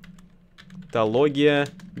 Конфликтология. Конфликтология,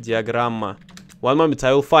 диаграмма. One moment,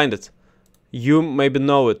 I will find it. You maybe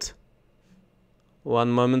know it.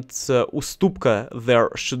 One moment. Уступка there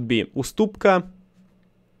should be. Уступка.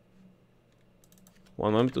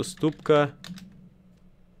 One moment. Уступка.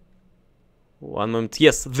 One moment.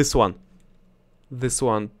 Yes, this one. This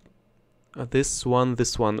one. This one.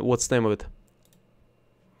 What's the name of it?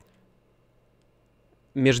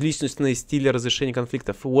 Межличностные стили разрешения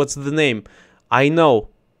конфликтов. What's the name? I know.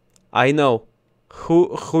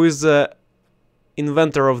 Who is the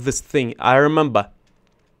inventor of this thing? I remember.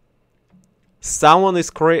 Someone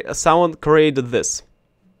created this.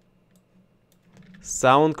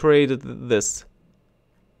 Someone created this.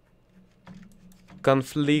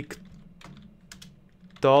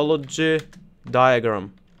 Conflictology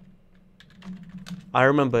diagram. I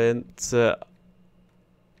remember it.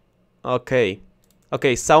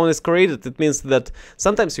 Okay, sound is created. It means that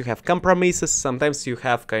sometimes you have compromises, sometimes you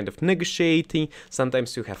have kind of negotiating,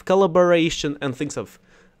 sometimes you have collaboration and things of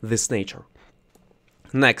this nature.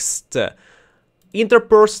 Next,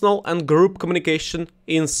 interpersonal and group communication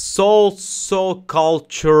in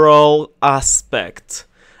socio-cultural aspect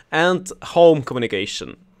and home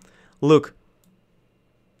communication. Look,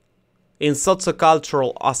 in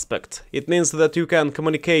socio-cultural aspect, it means that you can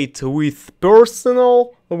communicate with person,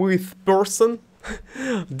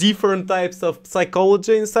 different types of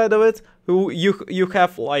psychology inside of it. You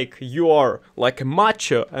have like, you are like a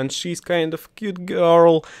macho and she's kind of cute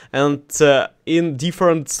girl, and in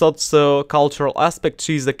different socio-cultural aspects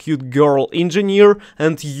she's a cute girl engineer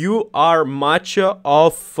and you are macho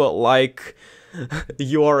of like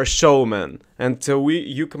you are a showman, and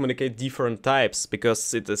you communicate different types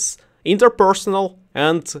because it is interpersonal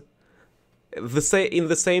and in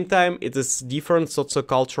the same time it is different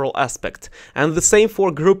socio-cultural aspect. And the same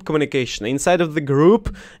for group communication. Inside of the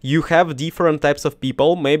group you have different types of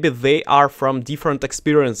people. Maybe they are from different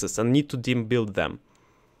experiences and need to team build them.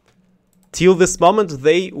 Till this moment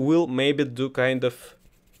they will maybe do kind of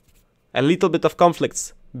a little bit of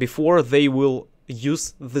conflicts before they will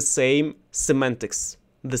use the same semantics,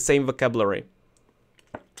 the same vocabulary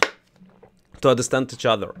to understand each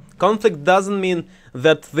other. Conflict doesn't mean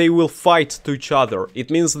that they will fight to each other.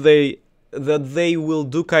 It means that they will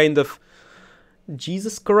do kind of,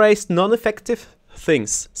 Jesus Christ, non-effective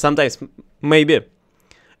things. Sometimes, maybe.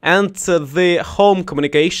 And the home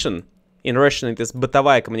communication, in Russian it is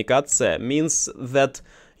бытовая коммуникация, means that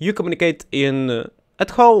you communicate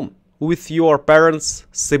at home with your parents,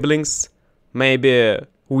 siblings, maybe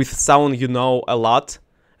with someone you know a lot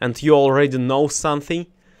and you already know something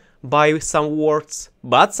by some words,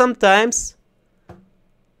 but sometimes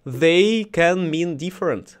they can mean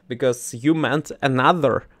different because you meant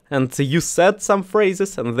another and you said some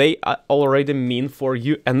phrases and they already mean for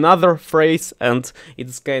you another phrase, and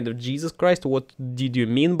it's kind of, Jesus Christ, what did you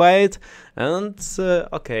mean by it? And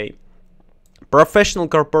okay, professional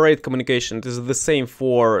corporate communication, it is the same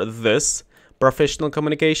for this professional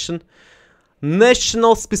communication.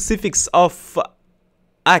 National specifics of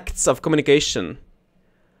acts of communication.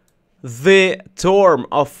 The term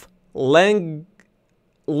of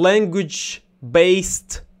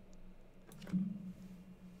language-based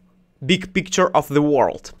big picture of the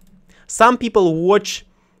world. Some people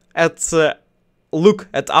look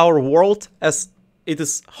at our world as it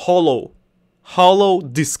is hollow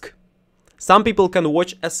disk. Some people can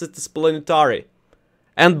watch as it is planetary,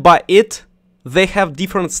 and by it they have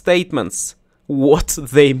different statements what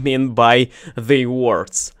they mean by the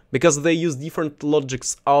words. Because they use different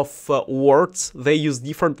logics of words, they use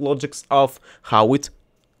different logics of how it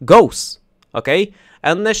goes, okay?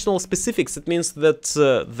 And national specifics, it means that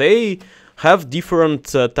they have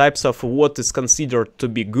different types of what is considered to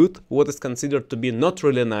be good, what is considered to be not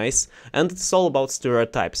really nice, and it's all about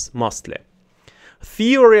stereotypes, mostly.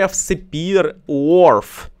 theory of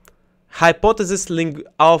Sapir-Whorf, hypothesis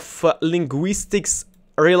of linguistics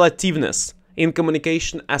relativeness in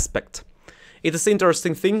communication aspect. It is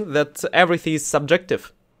interesting thing that everything is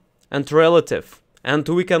subjective and relative, and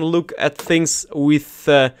we can look at things with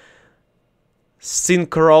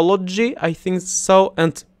synchronology, I think so,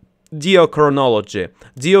 and diachronology.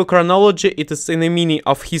 Diachronology, it is in a meaning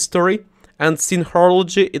of history, and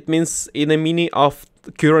synchronology, it means in a meaning of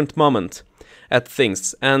current moment at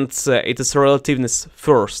things, and it is relativeness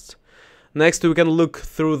first. Next, we can look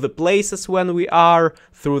through the places when we are,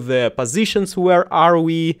 through the positions where are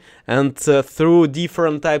we, and through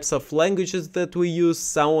different types of languages that we use.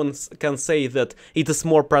 Someone can say that it is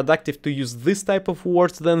more productive to use this type of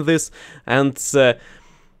words than this, and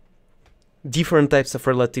different types of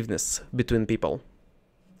relativeness between people.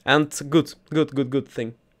 And good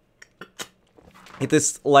thing. It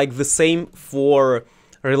is like the same for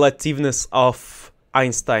relativeness of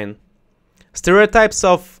Einstein. Stereotypes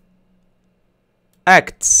of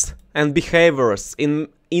acts and behaviors in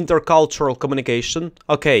intercultural communication.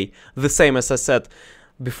 Okay, the same as I said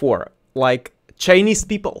before. Like Chinese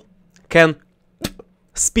people can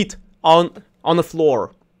spit on the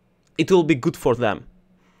floor. It will be good for them.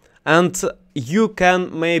 And you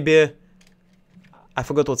can maybe, I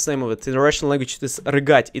forgot what's the name of it. In the Russian language it is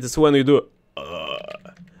рыгать. It is when you do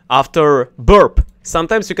after burp.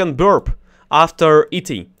 Sometimes you can burp after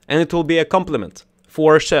eating, and it will be a compliment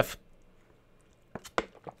for a chef.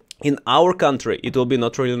 In our country, it will be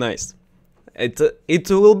not really nice. It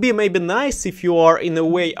will be maybe nice if you are in a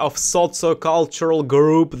way of socio-cultural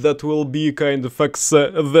group that will be kind of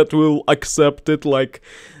that will accept it. Like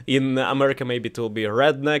in America, maybe it will be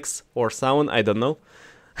rednecks or someone, I don't know.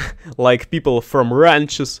 Like people from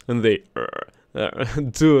ranches, and they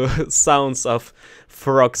do sounds of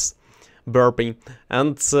frogs burping.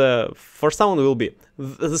 And for someone it will be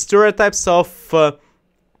the stereotypes of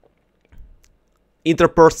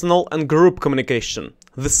interpersonal and group communication.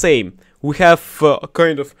 The same. We have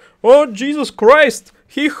kind of, oh Jesus Christ,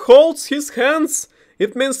 he holds his hands.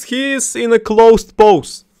 It means he is in a closed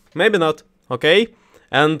pose. Maybe not, okay?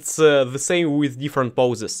 And the same with different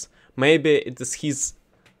poses. Maybe it is his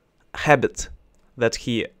habit that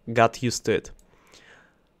he got used to it.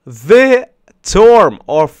 The term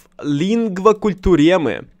of lingua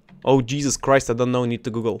cultureme. Oh Jesus Christ, I don't know, need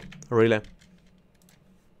to Google. Really?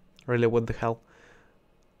 Really, what the hell?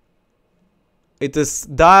 It is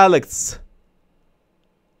dialects.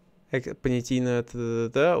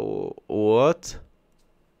 What?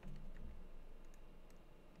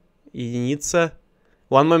 Единица.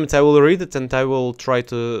 One moment, I will read it and I will try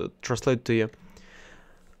to translate to you.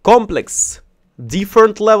 Complex.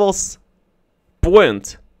 Different levels.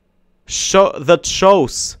 Point. That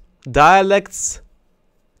shows dialects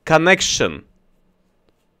connection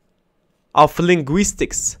of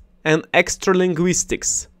linguistics and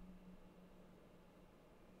extralinguistics.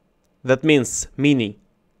 That means meaning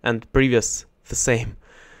and previous the same.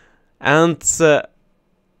 And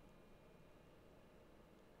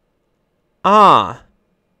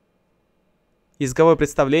языковое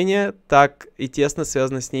представление так и тесно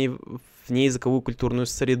связано с ней в неязыковую культурную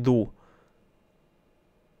среду.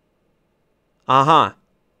 Ага.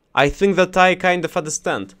 I think that I kind of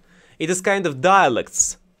understand. It is kind of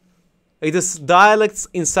dialects. It is dialects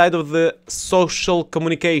inside of the social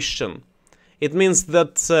communication. It means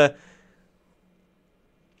that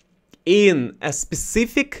in a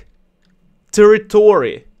specific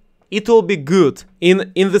territory, it will be good.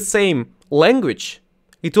 In the same language,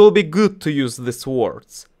 it will be good to use these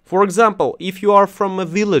words. For example, if you are from a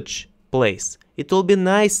village place, it will be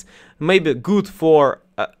nice, maybe good for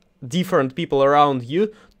different people around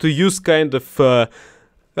you to use kind of a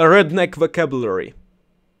redneck vocabulary.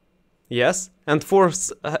 Yes? And for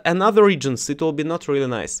another regions, it will be not really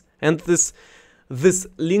nice. And this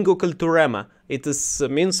lingua culturema, it is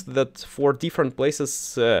means that for different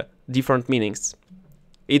places, different meanings.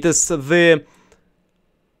 It is the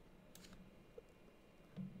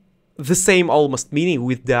same almost meaning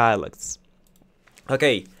with dialects.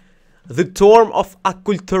 Okay, the term of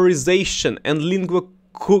acculturization and lingua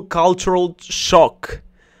cultural shock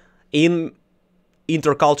in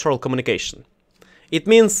intercultural communication. It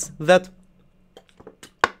means that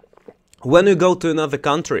when you go to another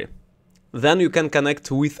country, then you can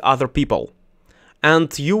connect with other people.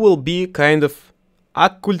 And you will be kind of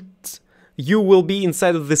you will be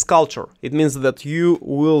inside of this culture. It means that you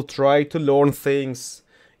will try to learn things.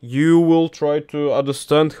 You will try to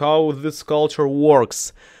understand how this culture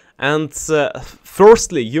works. And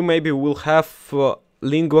firstly, you maybe will have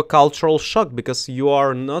lingua cultural shock because you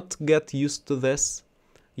are not get used to this.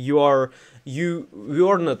 You are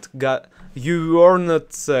not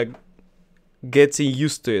getting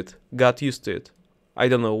used to it. Got used to it. I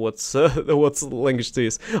don't know what's language to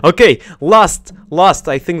use. Okay, last.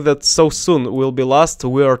 I think that so soon will be last.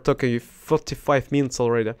 We are talking 45 minutes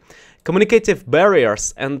already. Communicative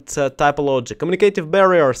barriers and typology. Communicative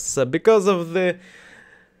barriers because of the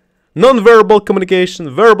non-verbal communication,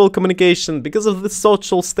 verbal communication, because of the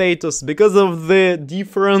social status, because of the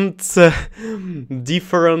different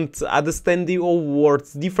understanding of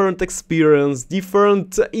words, different experience,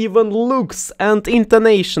 different even looks and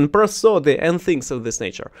intonation, prosody, and things of this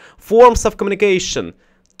nature. Forms of communication: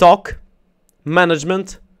 talk,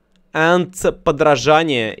 management, and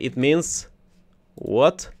подражание. It means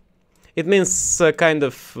what? It means kind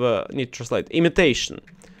of need to translate imitation.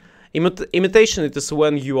 Imitation, it is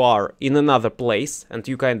when you are in another place and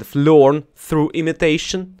you kind of learn through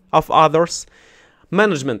imitation of others.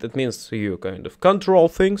 Management, it means you kind of control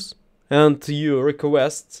things and you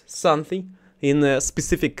request something in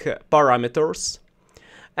specific parameters.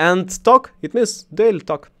 And talk, it means daily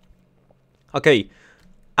talk. Okay,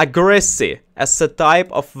 aggressive as a type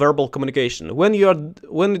of verbal communication. When you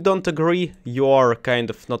don't agree, you are kind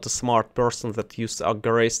of not a smart person that use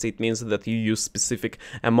aggressive. It means that you use specific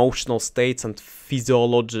emotional states and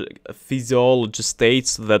physiology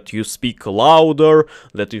states, that you speak louder,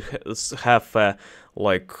 that you have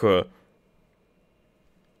like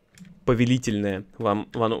повелительное.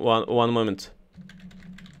 One moment.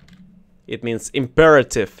 It means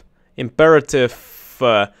imperative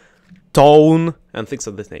tone and things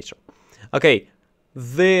of this nature. Okay,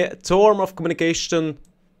 the term of communication,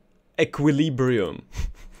 equilibrium.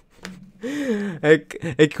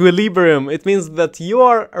 Equilibrium, it means that you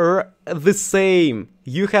are the same,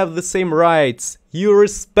 you have the same rights, you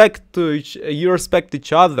respect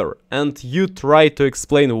each other, and you try to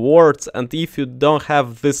explain words, and if you don't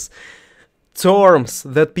have this terms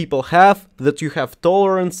that people have, that you have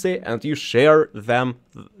tolerance, and you share them,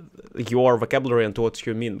 your vocabulary and what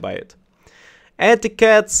you mean by it.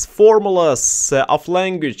 Etiquettes, formulas of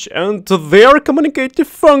language and their communicative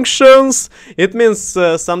functions. It means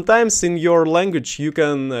sometimes in your language you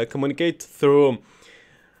can communicate through,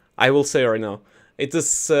 I will say right now, it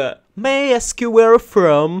is may I ask you where you're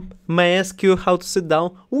from, may I ask you how to sit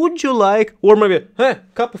down, would you like, or maybe, hey,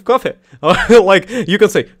 cup of coffee, like you can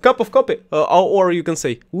say cup of coffee, or you can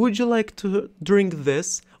say, would you like to drink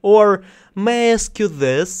this, or may I ask you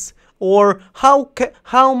this, or how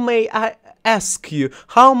may I ask you,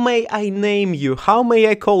 how may I name you, how may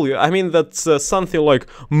I call you. I mean, that's something like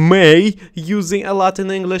may, using a lot in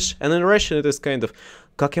English, and in Russian it is kind of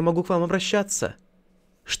как я могу к вам обращаться,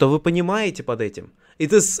 что вы понимаете под этим.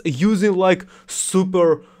 It is using like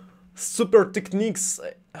super techniques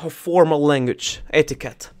of formal language,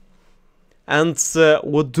 etiquette. And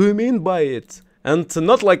what do you mean by it? And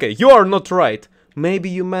not like you are not right, maybe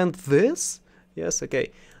you meant this? Yes, okay.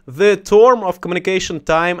 The term of communication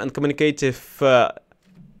time and communicative space.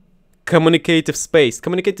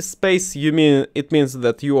 Communicative space, it means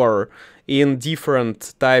that you are in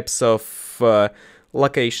different types of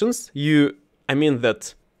locations. I mean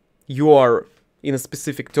that you are in a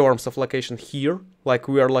specific terms of location here, like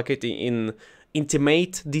we are located in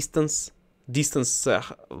intimate distance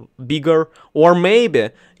bigger, or maybe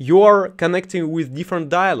you are connecting with different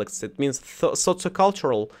dialects. It means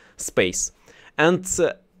sociocultural space. And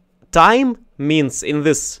time means in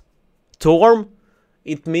this term,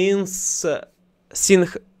 it means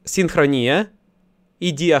synchronia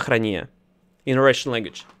и диахрония in Russian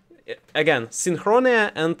language. Again,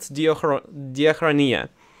 synchronia and diachronia.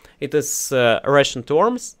 It is Russian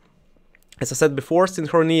terms. As I said before,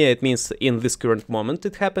 synchronia, it means in this current moment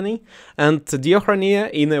it's happening, and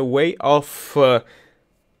diachronia in a way of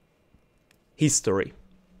historical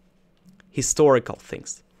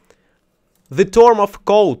things. The term of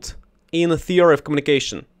code in theory of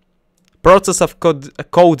communication, process of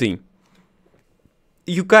coding.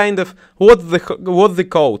 You kind of what the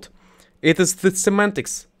code? It is the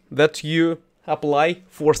semantics that you apply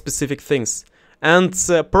for specific things, and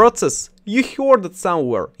process, you heard it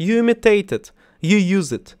somewhere, you imitate it, you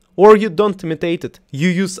use it, or you don't imitate it, you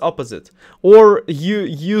use opposite, or you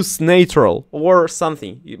use neutral or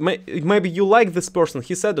something. Maybe you like this person,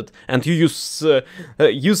 he said it, and you use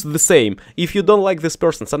the same. If you don't like this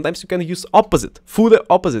person, sometimes you can use opposite, fully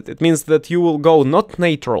opposite. It means that you will go not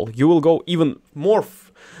neutral, you will go even more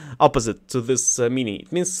opposite to this meaning.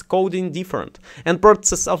 It means coding different. And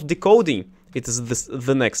process of decoding, it is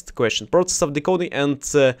the next question. Process of decoding and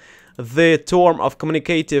the term of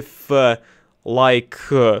communicative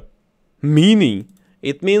meaning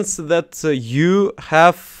it means that you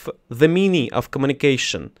have the meaning of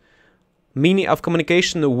communication. Meaning of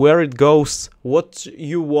communication, where it goes, what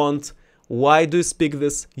you want, why do you speak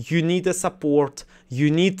this, you need a support, you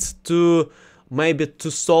need to maybe to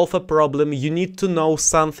solve a problem, you need to know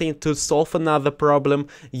something to solve another problem,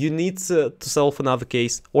 you need to solve another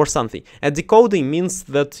case or something. And decoding means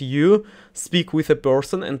that you speak with a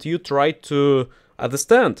person and you try to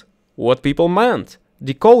understand what people meant.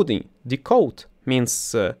 Decoding, decode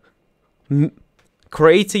means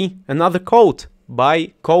creating another code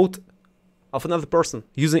by code of another person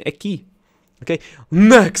using a key. Okay,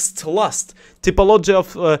 next, last, typology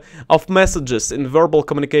of messages in verbal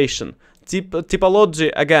communication.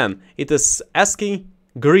 Typology, again, it is asking,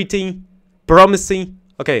 greeting, promising,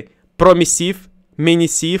 okay, promissive,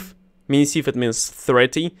 minissive, minissive it means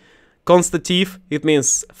threatening, constative, it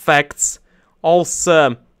means facts,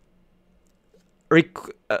 also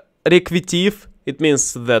requitive, it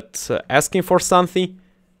means that asking for something,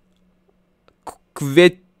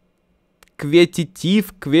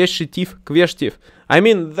 questitive. I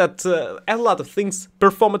mean that a lot of things,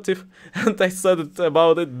 performative, and I said it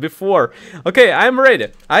about it before. Okay, I'm ready.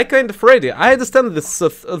 I kind of ready. I understand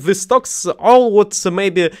this talks. All what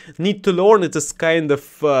maybe need to learn it is kind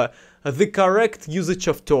of the correct usage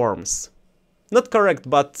of terms. Not correct,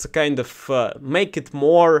 but kind of make it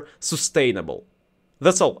more sustainable.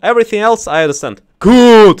 That's all. Everything else I understand.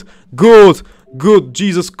 Good, good, good.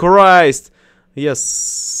 Jesus Christ. Yes,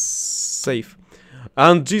 safe.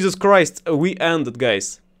 And Jesus Christ, we ended,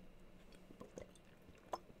 guys.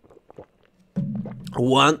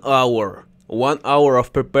 1 hour. 1 hour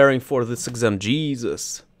of preparing for this exam.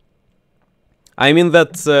 Jesus. I mean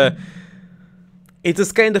that it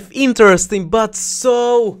is kind of interesting, but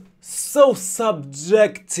so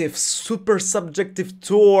subjective. Super subjective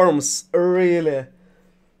terms, really.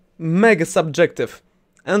 Mega subjective.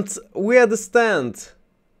 And we understand.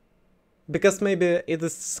 Because maybe it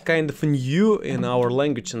is kind of new in our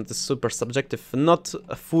language and it's super subjective, not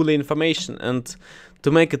fully information. And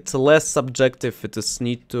to make it less subjective, it is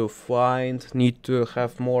need to find, need to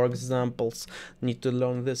have more examples, need to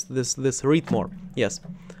learn this, read more. Yes,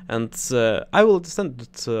 and I will understand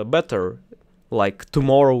it better. Like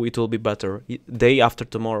tomorrow, it will be better. Day after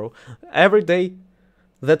tomorrow, every day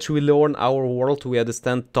that we learn our world, we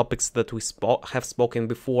understand topics that we have spoken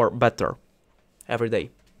before better. Every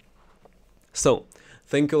day. So,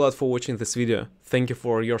 thank you a lot for watching this video. Thank you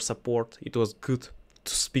for your support. It was good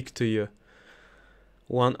to speak to you.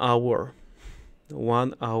 1 hour.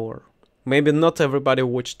 1 hour. Maybe not everybody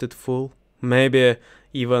watched it full. Maybe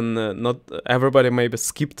even not everybody maybe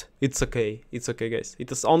skipped. It's okay. It's okay, guys.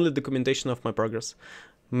 It is only documentation of my progress.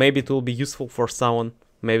 Maybe it will be useful for someone.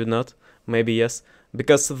 Maybe not. Maybe yes.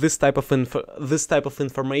 Because this type of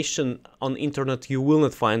information on internet you will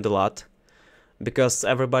not find a lot. Because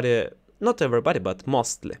everybody... Not everybody, but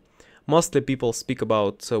mostly. Mostly people speak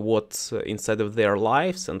about what's inside of their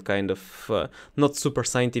lives and kind of not super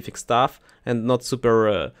scientific stuff and not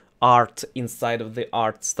super art inside of the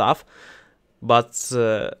art stuff. But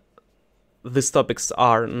these topics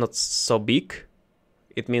are not so big.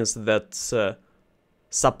 It means that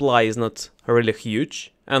supply is not really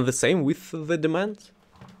huge. And the same with the demand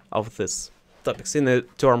of these topics in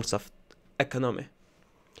terms of economy.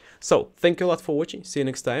 So, thank you a lot for watching, see you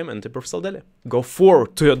next time, and improve daily. Go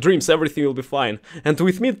forward to your dreams, everything will be fine. And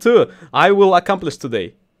with me too, I will accomplish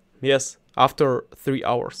today. Yes, after 3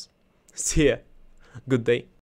 hours. See ya. Good day.